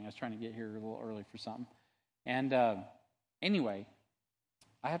that morning. I was trying to get here a little early for something. And anyway,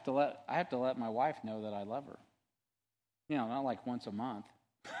 I have to let my wife know that I love her. Not like once a month.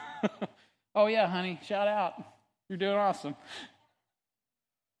 Oh yeah, honey, shout out. You're doing awesome.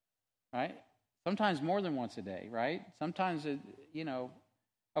 Right? Sometimes more than once a day, right? Sometimes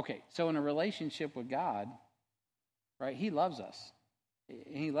okay, so in a relationship with God, right, He loves us.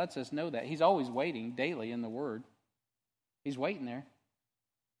 He lets us know that. He's always waiting daily in the Word. He's waiting there.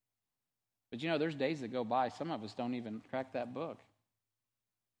 But there's days that go by, some of us don't even crack that book.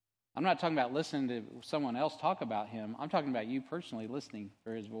 I'm not talking about listening to someone else talk about Him. I'm talking about you personally listening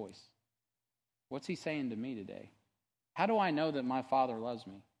for His voice. What's He saying to me today? How do I know that my Father loves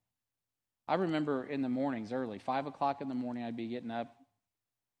me? I remember in the mornings early, 5 o'clock in the morning, I'd be getting up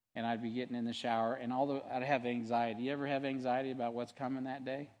and I'd be getting in the shower, and although I'd have anxiety. You ever have anxiety about what's coming that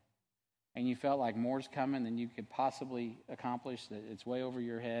day? And you felt like more's coming than you could possibly accomplish, that it's way over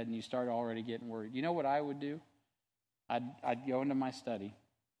your head, and you start already getting worried. You know what I would do? I'd go into my study.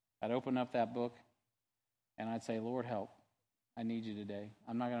 I'd open up that book, and I'd say, Lord, help. I need you today.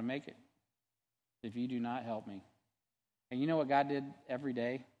 I'm not going to make it if you do not help me. And you know what God did every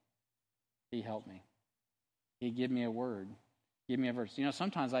day? He helped me. He'd give me a word, give me a verse.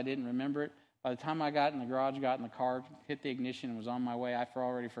 Sometimes I didn't remember it. By the time I got in the garage, got in the car, hit the ignition, and was on my way, I'd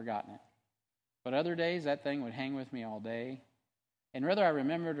already forgotten it. But other days, that thing would hang with me all day. And whether I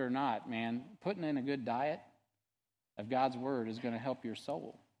remembered it or not, man, putting in a good diet of God's Word is going to help your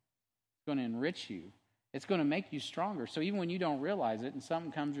soul. It's going to enrich you. It's going to make you stronger. So even when you don't realize it and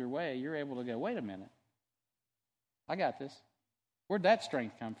something comes your way, you're able to go, wait a minute. I got this. Where'd that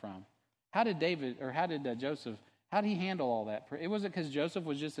strength come from? How did Joseph, how did he handle all that? It wasn't because Joseph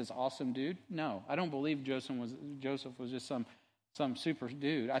was just this awesome dude. No, I don't believe Joseph was just some super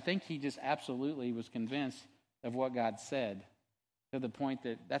dude. I think he just absolutely was convinced of what God said to the point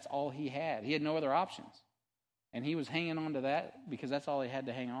that that's all he had. He had no other options. And he was hanging on to that because that's all he had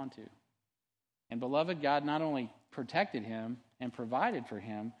to hang on to. And beloved, God not only protected him and provided for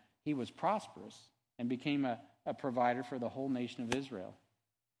him, he was prosperous and became a provider for the whole nation of Israel.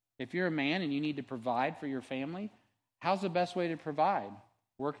 If you're a man and you need to provide for your family, how's the best way to provide?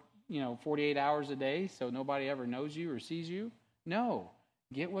 Work, 48 hours a day so nobody ever knows you or sees you? No.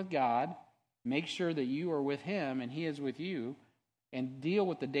 Get with God, make sure that you are with Him and He is with you, and deal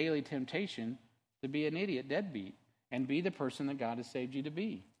with the daily temptation to be an idiot, deadbeat, and be the person that God has saved you to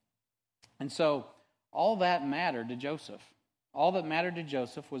be. And so all that mattered to Joseph. All that mattered to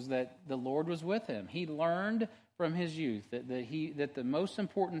Joseph was that the Lord was with him. He learned from his youth that the most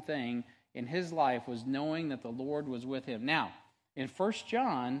important thing in his life was knowing that the Lord was with him. Now, in 1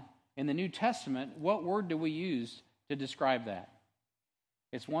 John, in the New Testament, what word do we use to describe that?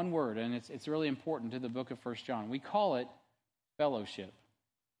 It's one word, and it's really important to the book of 1 John. We call it fellowship.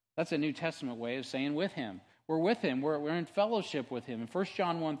 That's a New Testament way of saying with him. We're with him. We're in fellowship with him. In 1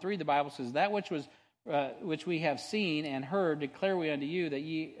 John 1:3, the Bible says, that which we have seen and heard declare we unto you, that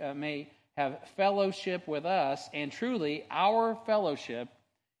ye may have fellowship with us. And truly, our fellowship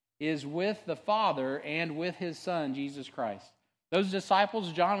is with the Father and with His Son, Jesus Christ. Those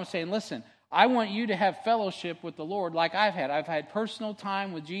disciples, John was saying, listen, I want you to have fellowship with the Lord like I've had. I've had personal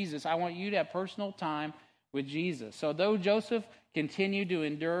time with Jesus. I want you to have personal time with Jesus. So though Joseph continued to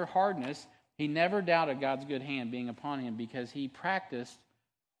endure hardness, he never doubted God's good hand being upon him because he practiced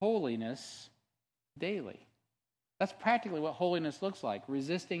holiness daily. That's practically what holiness looks like,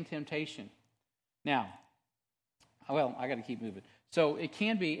 resisting temptation. Now, well, I got to keep moving. So it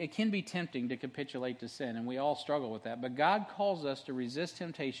can be tempting to capitulate to sin, and we all struggle with that. But God calls us to resist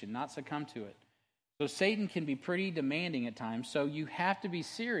temptation, not succumb to it. So Satan can be pretty demanding at times, so you have to be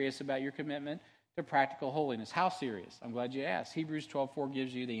serious about your commitment to practical holiness. How serious? I'm glad you asked. Hebrews 12:4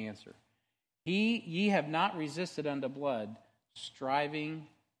 gives you the answer. Ye have not resisted unto blood, striving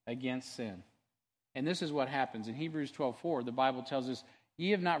against sin. And this is what happens. In Hebrews 12:4, the Bible tells us,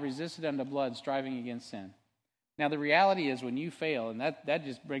 ye have not resisted unto blood, striving against sin. Now, the reality is when you fail, and that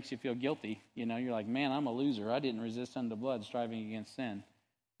just makes you feel guilty. You know, you're like, man, I'm a loser. I didn't resist unto blood, striving against sin.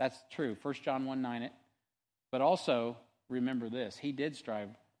 That's true. 1 John 1:9 it. But also, remember this. He did strive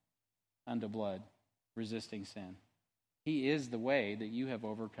unto blood, resisting sin. He is the way that you have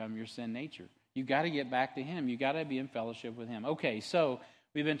overcome your sin nature. You got to get back to Him. You got to be in fellowship with Him. Okay, so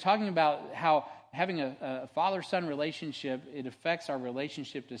we've been talking about how having a father-son relationship, it affects our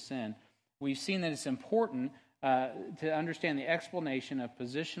relationship to sin. We've seen that it's important to understand the explanation of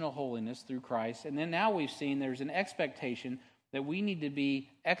positional holiness through Christ. And then now we've seen there's an expectation that we need to be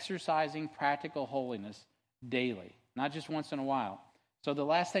exercising practical holiness daily, not just once in a while. So the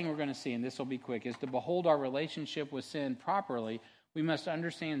last thing we're going to see, and this will be quick, is to behold our relationship with sin properly. We must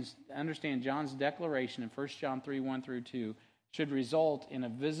understand John's declaration in 1 John 3:1-2 should result in a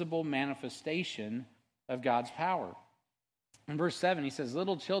visible manifestation of God's power. In verse 7, he says,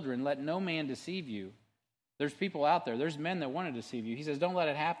 little children, let no man deceive you. There's people out there, there's men that want to deceive you. He says, don't let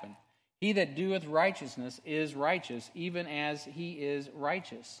it happen. He that doeth righteousness is righteous, even as he is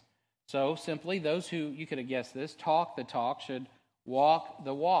righteous. So simply, those who, you could have guessed this, talk the talk should walk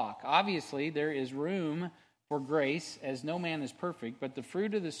the walk. Obviously, there is room for grace, as no man is perfect, but the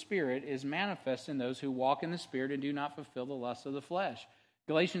fruit of the Spirit is manifest in those who walk in the Spirit and do not fulfill the lusts of the flesh.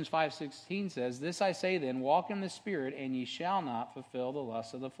 Galatians 5:16 says, this I say then, walk in the Spirit, and ye shall not fulfill the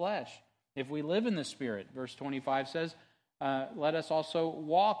lusts of the flesh. If we live in the Spirit, verse 25 says, let us also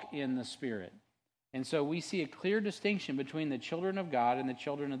walk in the Spirit. And so we see a clear distinction between the children of God and the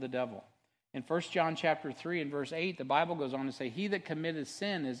children of the devil. In 1 John chapter 3 and verse 8, the Bible goes on to say, he that committeth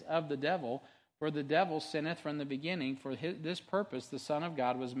sin is of the devil, for the devil sinneth from the beginning. For this purpose the Son of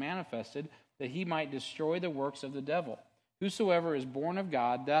God was manifested, that he might destroy the works of the devil. Whosoever is born of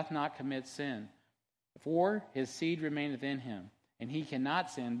God doth not commit sin, for his seed remaineth in him, and he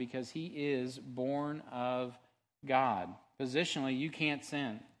cannot sin because he is born of God. Positionally, you can't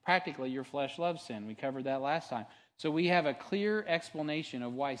sin. Practically, your flesh loves sin. We covered that last time. So we have a clear explanation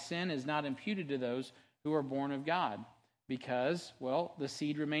of why sin is not imputed to those who are born of God. Because, well, the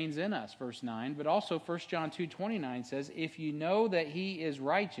seed remains in us, verse 9. But also 1 John 2:29 says, if you know that he is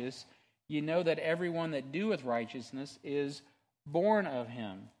righteous, you know that everyone that doeth righteousness is born of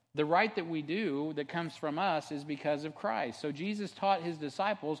him. The right that we do that comes from us is because of Christ. So Jesus taught his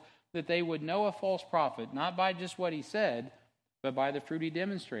disciples that they would know a false prophet, not by just what he said, but by the fruit he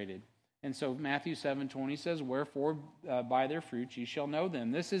demonstrated. And so Matthew 7:20 says, wherefore by their fruits ye shall know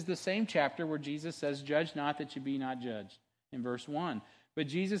them. This is the same chapter where Jesus says, judge not that you be not judged, in verse 1. But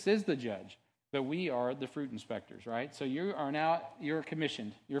Jesus is the judge, but we are the fruit inspectors, right? So you're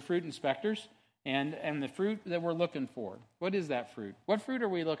commissioned. You're fruit inspectors, and the fruit that we're looking for. What is that fruit? What fruit are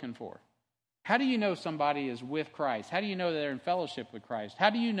we looking for? How do you know somebody is with Christ? How do you know that they're in fellowship with Christ? How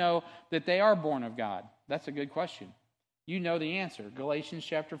do you know that they are born of God? That's a good question. You know the answer. Galatians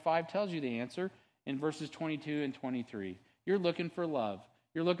chapter 5 tells you the answer in verses 22 and 23. You're looking for love.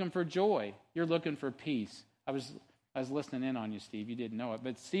 You're looking for joy. You're looking for peace. I was listening in on you, Steve. You didn't know it.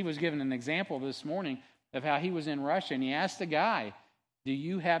 But Steve was giving an example this morning of how he was in Russia, and he asked the guy, do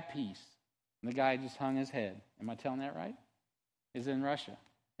you have peace? And the guy just hung his head. Am I telling that right? He's in Russia.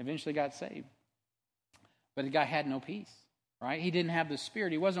 Eventually got saved. But the guy had no peace, right? He didn't have the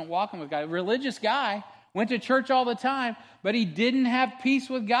Spirit. He wasn't walking with God. A religious guy, went to church all the time, but he didn't have peace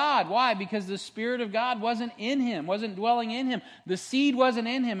with God. Why? Because the Spirit of God wasn't in him, wasn't dwelling in him. The seed wasn't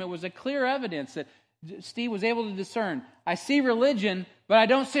in him. It was a clear evidence that Steve was able to discern. I see religion, but I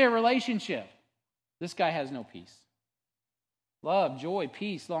don't see a relationship. This guy has no peace. Love, joy,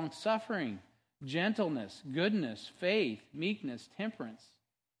 peace, long-suffering, gentleness, goodness, faith, meekness, temperance.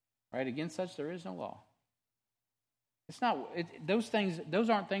 Right? Against such there is no law. Those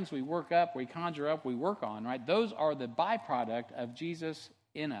aren't things we work up, we conjure up, we work on, right? Those are the byproduct of Jesus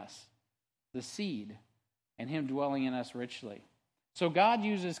in us, the seed, and him dwelling in us richly. So God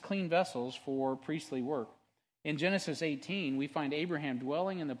uses clean vessels for priestly work. In Genesis 18, we find Abraham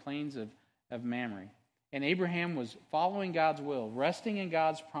dwelling in the plains of Mamre. And Abraham was following God's will, resting in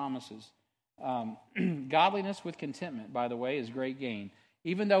God's promises. Godliness with contentment, by the way, is great gain.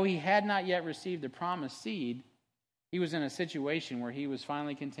 Even though he had not yet received the promised seed, He was in a situation where he was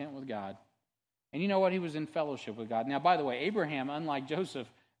finally content with God. And you know what? He was in fellowship with God. Now, by the way, Abraham, unlike Joseph,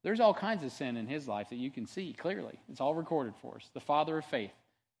 there's all kinds of sin in his life that you can see clearly. It's all recorded for us. The father of faith,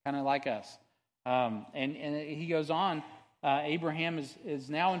 kind of like us. And he goes on, Abraham is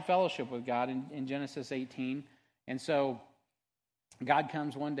now in fellowship with God in Genesis 18. And so God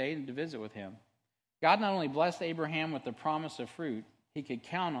comes one day to visit with him. God not only blessed Abraham with the promise of fruit, he could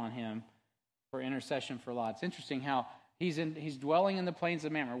count on him for intercession for Lot. It's interesting how he's dwelling in the plains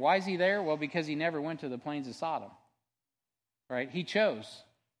of Mamre. Why is he there? Well, because he never went to the plains of Sodom. Right? He chose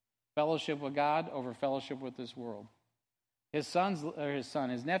fellowship with God over fellowship with this world. His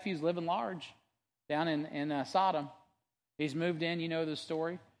nephew's living large down in Sodom. He's moved in, you know the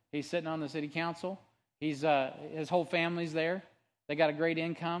story. He's sitting on the city council. His whole family's there. They got a great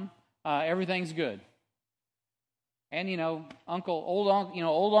income. Everything's good. And old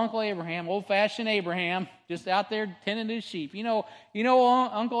Uncle Abraham, old-fashioned Abraham, just out there tending to his sheep.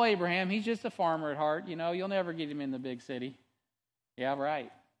 Uncle Abraham, he's just a farmer at heart. You'll never get him in the big city. Yeah, right.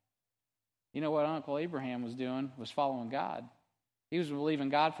 You know what Uncle Abraham was doing was following God. He was believing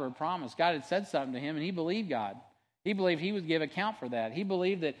God for a promise. God had said something to him, and he believed God. He believed he would give account for that. He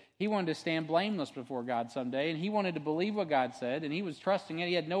believed that he wanted to stand blameless before God someday, and he wanted to believe what God said, and he was trusting it.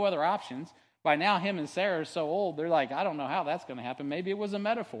 He had no other options. By now, him and Sarah are so old, they're like, I don't know how that's going to happen. Maybe it was a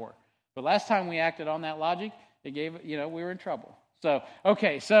metaphor. But last time we acted on that logic, we were in trouble. So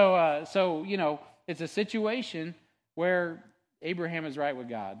it's a situation where Abraham is right with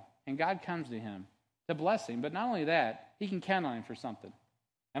God, and God comes to him to bless him. But not only that, he can count on him for something.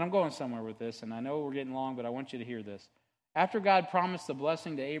 And I'm going somewhere with this, and I know we're getting long, but I want you to hear this. After God promised the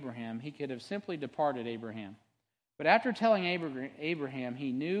blessing to Abraham, he could have simply departed Abraham. But after telling Abraham,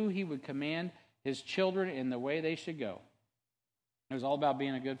 he knew he would command his children in the way they should go. It was all about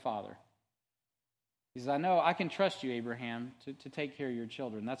being a good father. He says, I know I can trust you, Abraham, to take care of your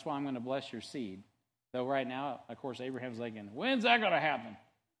children. That's why I'm going to bless your seed. Though right now, of course, Abraham's thinking, when's that going to happen?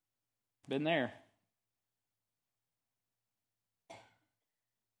 Been there.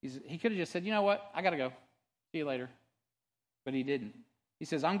 He could have just said, you know what, I got to go. See you later. But he didn't. He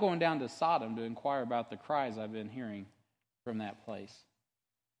says, I'm going down to Sodom to inquire about the cries I've been hearing from that place.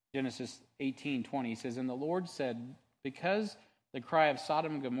 Genesis 18:20, he says, and the Lord said, because the cry of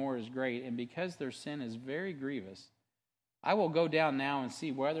Sodom and Gomorrah is great, and because their sin is very grievous, I will go down now and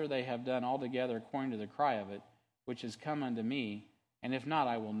see whether they have done altogether according to the cry of it, which has come unto me, and if not,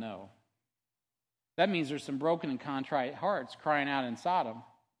 I will know. That means there's some broken and contrite hearts crying out in Sodom.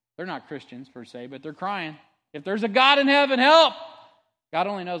 They're not Christians per se, but they're crying. If there's a God in heaven, help! God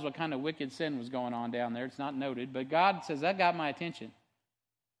only knows what kind of wicked sin was going on down there. It's not noted, but God says, that got my attention.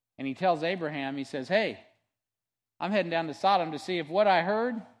 And he tells Abraham, he says, hey, I'm heading down to Sodom to see if what I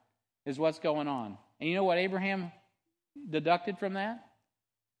heard is what's going on. And you know what Abraham deducted from that?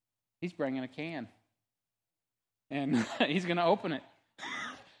 He's bringing a can. And he's going to open it.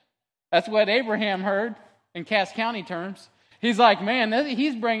 That's what Abraham heard in Cass County terms. He's like, man,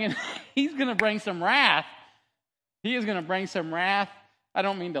 he's going to bring some wrath. He is going to bring some wrath. I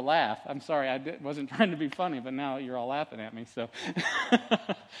don't mean to laugh. I'm sorry, I wasn't trying to be funny, but now you're all laughing at me. So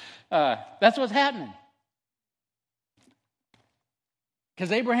that's what's happening.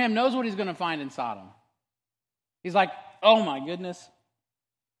 Because Abraham knows what he's going to find in Sodom. He's like, oh my goodness.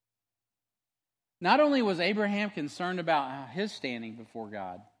 Not only was Abraham concerned about his standing before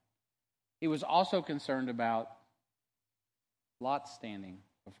God, he was also concerned about Lot's standing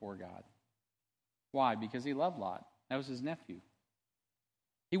before God. Why? Because he loved Lot. That was his nephew.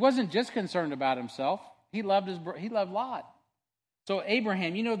 He wasn't just concerned about himself. He loved Lot. So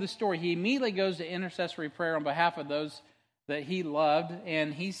Abraham, you know the story. He immediately goes to intercessory prayer on behalf of those that he loved,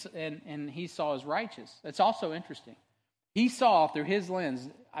 and he saw as righteous. That's also interesting. He saw through his lens.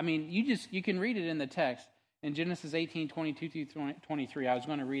 I mean, you can read it in the text in Genesis 18:22-23. I was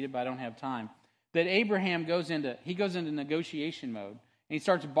going to read it, but I don't have time. That Abraham goes into negotiation mode, and he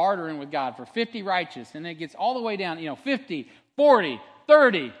starts bartering with God for 50 righteous, and it gets all the way down, 50, 40,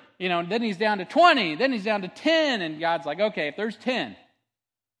 30, then he's down to 20, then he's down to 10, and God's like, okay, if there's 10,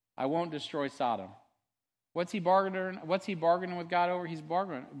 I won't destroy Sodom. What's he bargaining with God over? He's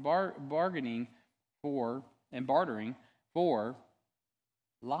bargaining for and bartering for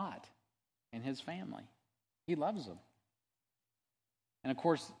Lot and his family. He loves them. And of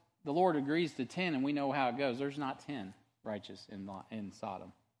course, the Lord agrees to 10, and we know how it goes. There's not 10 righteous in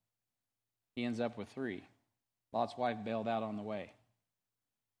Sodom. He ends up with 3. Lot's wife bailed out on the way.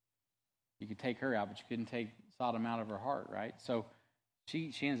 You could take her out, but you couldn't take Sodom out of her heart, right? So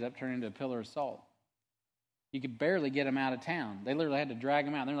she ends up turning into a pillar of salt. You could barely get him out of town. They literally had to drag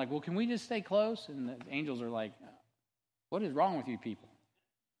him out. They're like, well, can we just stay close? And the angels are like, What is wrong with you people?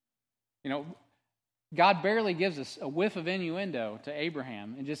 God barely gives us a whiff of innuendo to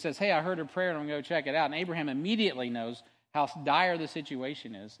Abraham and just says, hey, I heard a prayer and I'm going to go check it out. And Abraham immediately knows how dire the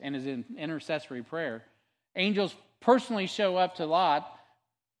situation is and is in intercessory prayer. Angels personally show up to Lot,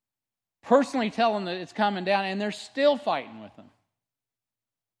 personally tell him that it's coming down, and they're still fighting with him.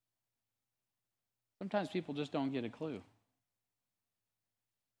 Sometimes people just don't get a clue.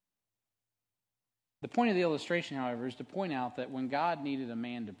 The point of the illustration, however, is to point out that when God needed a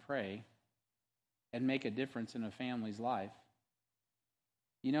man to pray and make a difference in a family's life,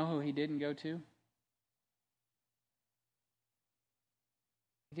 you know who he didn't go to?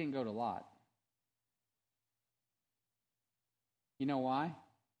 He didn't go to Lot. You know why?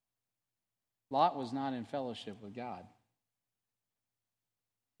 Lot was not in fellowship with God.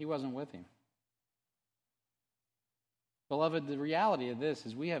 He wasn't with him. Beloved, the reality of this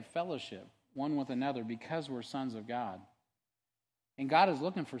is we have fellowship one with another because we're sons of God. And God is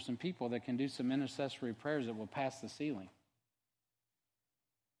looking for some people that can do some intercessory prayers that will pass the ceiling.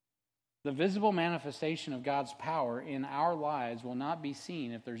 The visible manifestation of God's power in our lives will not be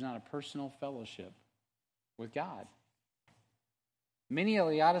seen if there's not a personal fellowship with God. Many a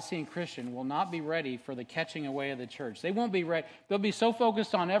Laodicean Christian will not be ready for the catching away of the church. They won't be ready. They'll be so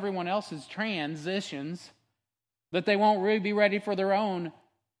focused on everyone else's transitions that they won't really be ready for their own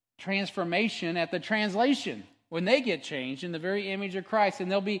transformation at the translation when they get changed in the very image of Christ, and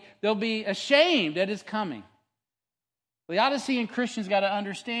they'll be ashamed at his coming. Laodicean Christians got to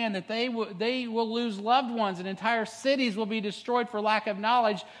understand that they will lose loved ones and entire cities will be destroyed for lack of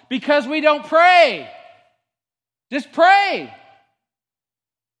knowledge because we don't pray. Just pray.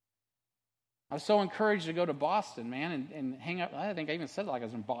 I was so encouraged to go to Boston, man, and hang out. I think I even said it like I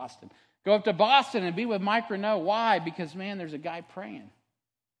was in Boston. Go up to Boston and be with Mike Renault. Why? Because, man, there's a guy praying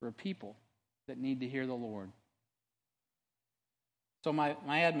for people that need to hear the Lord. So my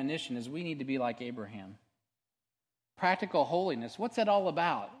admonition is we need to be like Abraham. Practical holiness, what's that all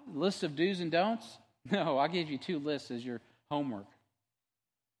about? List of do's and don'ts? No, I'll give you 2 lists as your homework.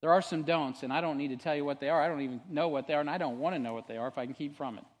 There are some don'ts, and I don't need to tell you what they are. I don't even know what they are, and I don't want to know what they are if I can keep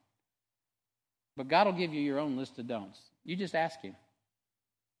from it. But God will give you your own list of don'ts. You just ask him,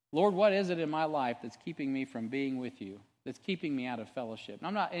 Lord, what is it in my life that's keeping me from being with you, that's keeping me out of fellowship?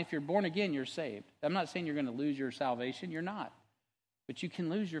 And if you're born again, you're saved. I'm not saying you're going to lose your salvation. You're not. But you can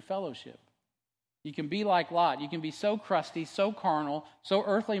lose your fellowship. You can be like Lot. You can be so crusty, so carnal, so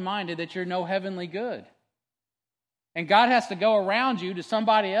earthly minded that you're no heavenly good. And God has to go around you to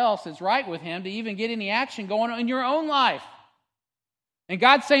somebody else that's right with him to even get any action going on in your own life. And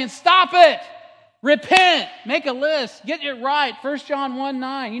God's saying, stop it. Repent. Make a list. Get it right. 1 John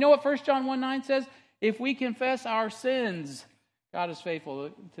 1:9. You know what 1 John 1:9 says? If we confess our sins, God is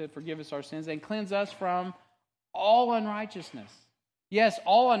faithful to forgive us our sins and cleanse us from all unrighteousness. Yes,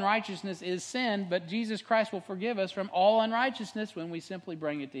 all unrighteousness is sin, but Jesus Christ will forgive us from all unrighteousness when we simply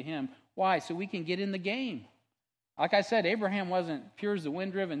bring it to him. Why? So we can get in the game. Like I said, Abraham wasn't pure as the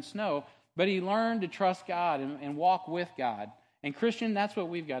wind-driven snow, but he learned to trust God and walk with God. And Christian, that's what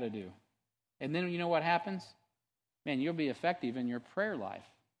we've got to do. And then you know what happens? Man, you'll be effective in your prayer life.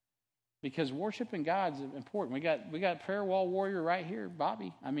 Because worshiping God's important. We got prayer wall warrior right here,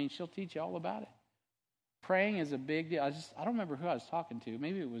 Bobby. I mean, she'll teach you all about it. Praying is a big deal. I don't remember who I was talking to.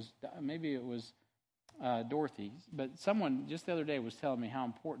 Maybe it was Dorothy. But someone just the other day was telling me how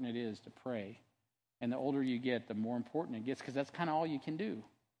important it is to pray. And the older you get, the more important it gets, because that's kind of all you can do.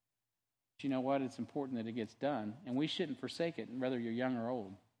 But you know what? It's important that it gets done. And we shouldn't forsake it, whether you're young or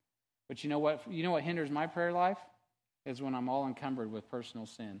old. But you know what? You know what hinders my prayer life? Is when I'm all encumbered with personal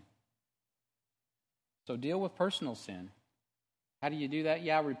sin. So deal with personal sin. How do you do that?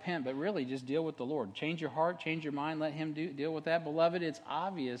 Yeah, repent, but really just deal with the Lord. Change your heart, change your mind, let him deal with that. Beloved, it's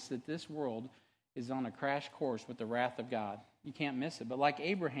obvious that this world is on a crash course with the wrath of God. You can't miss it. But like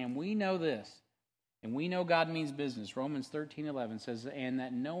Abraham, we know this, and we know God means business. Romans 13:11 says, and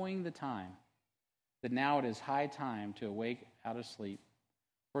that knowing the time, that now it is high time to awake out of sleep.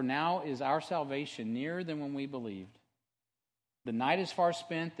 For now is our salvation nearer than when we believed. The night is far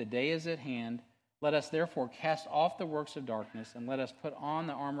spent, the day is at hand. Let us therefore cast off the works of darkness, and let us put on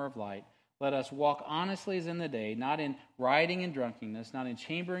the armor of light. Let us walk honestly as in the day, not in rioting and drunkenness, not in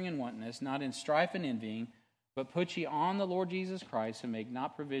chambering and wantonness, not in strife and envying, but put ye on the Lord Jesus Christ, and make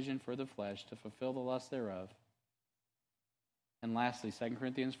not provision for the flesh to fulfill the lust thereof. And lastly, 2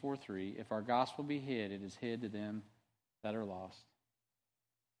 Corinthians 4:3, if our gospel be hid, it is hid to them that are lost.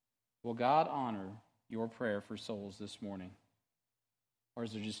 Will God honor your prayer for souls this morning? Or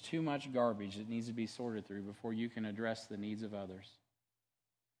is there just too much garbage that needs to be sorted through before you can address the needs of others?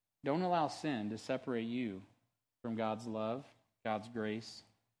 Don't allow sin to separate you from God's love, God's grace,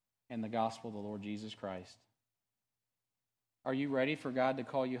 and the gospel of the Lord Jesus Christ. Are you ready for God to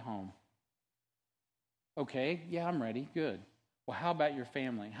call you home? Okay, yeah, I'm ready. Good. Well, how about your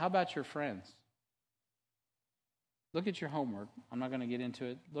family? How about your friends? Look at your homework. I'm not going to get into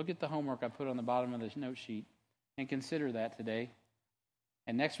it. Look at the homework I put on the bottom of this note sheet and consider that today.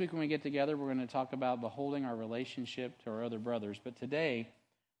 And next week when we get together, we're going to talk about beholding our relationship to our other brothers. But today,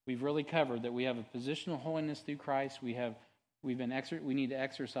 we've really covered that we have a positional holiness through Christ. We need to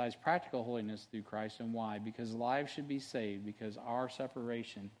exercise practical holiness through Christ. And why? Because lives should be saved, because our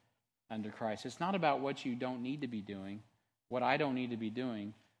separation under Christ. It's not about what you don't need to be doing, what I don't need to be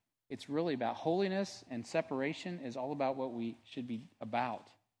doing. It's really about holiness, and separation is all about what we should be about.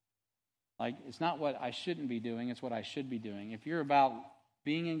 Like, it's not what I shouldn't be doing, it's what I should be doing. If you're about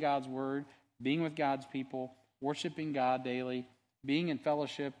being in God's Word, being with God's people, worshiping God daily, being in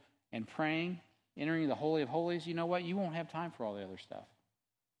fellowship, and praying, entering the Holy of Holies, you know what? You won't have time for all the other stuff.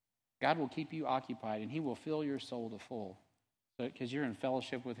 God will keep you occupied, and He will fill your soul to full, because you're in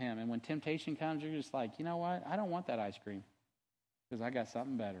fellowship with Him. And when temptation comes, you're just like, you know what? I don't want that ice cream, because I got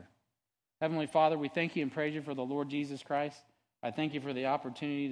something better. Heavenly Father, we thank you and praise you for the Lord Jesus Christ. I thank you for the opportunity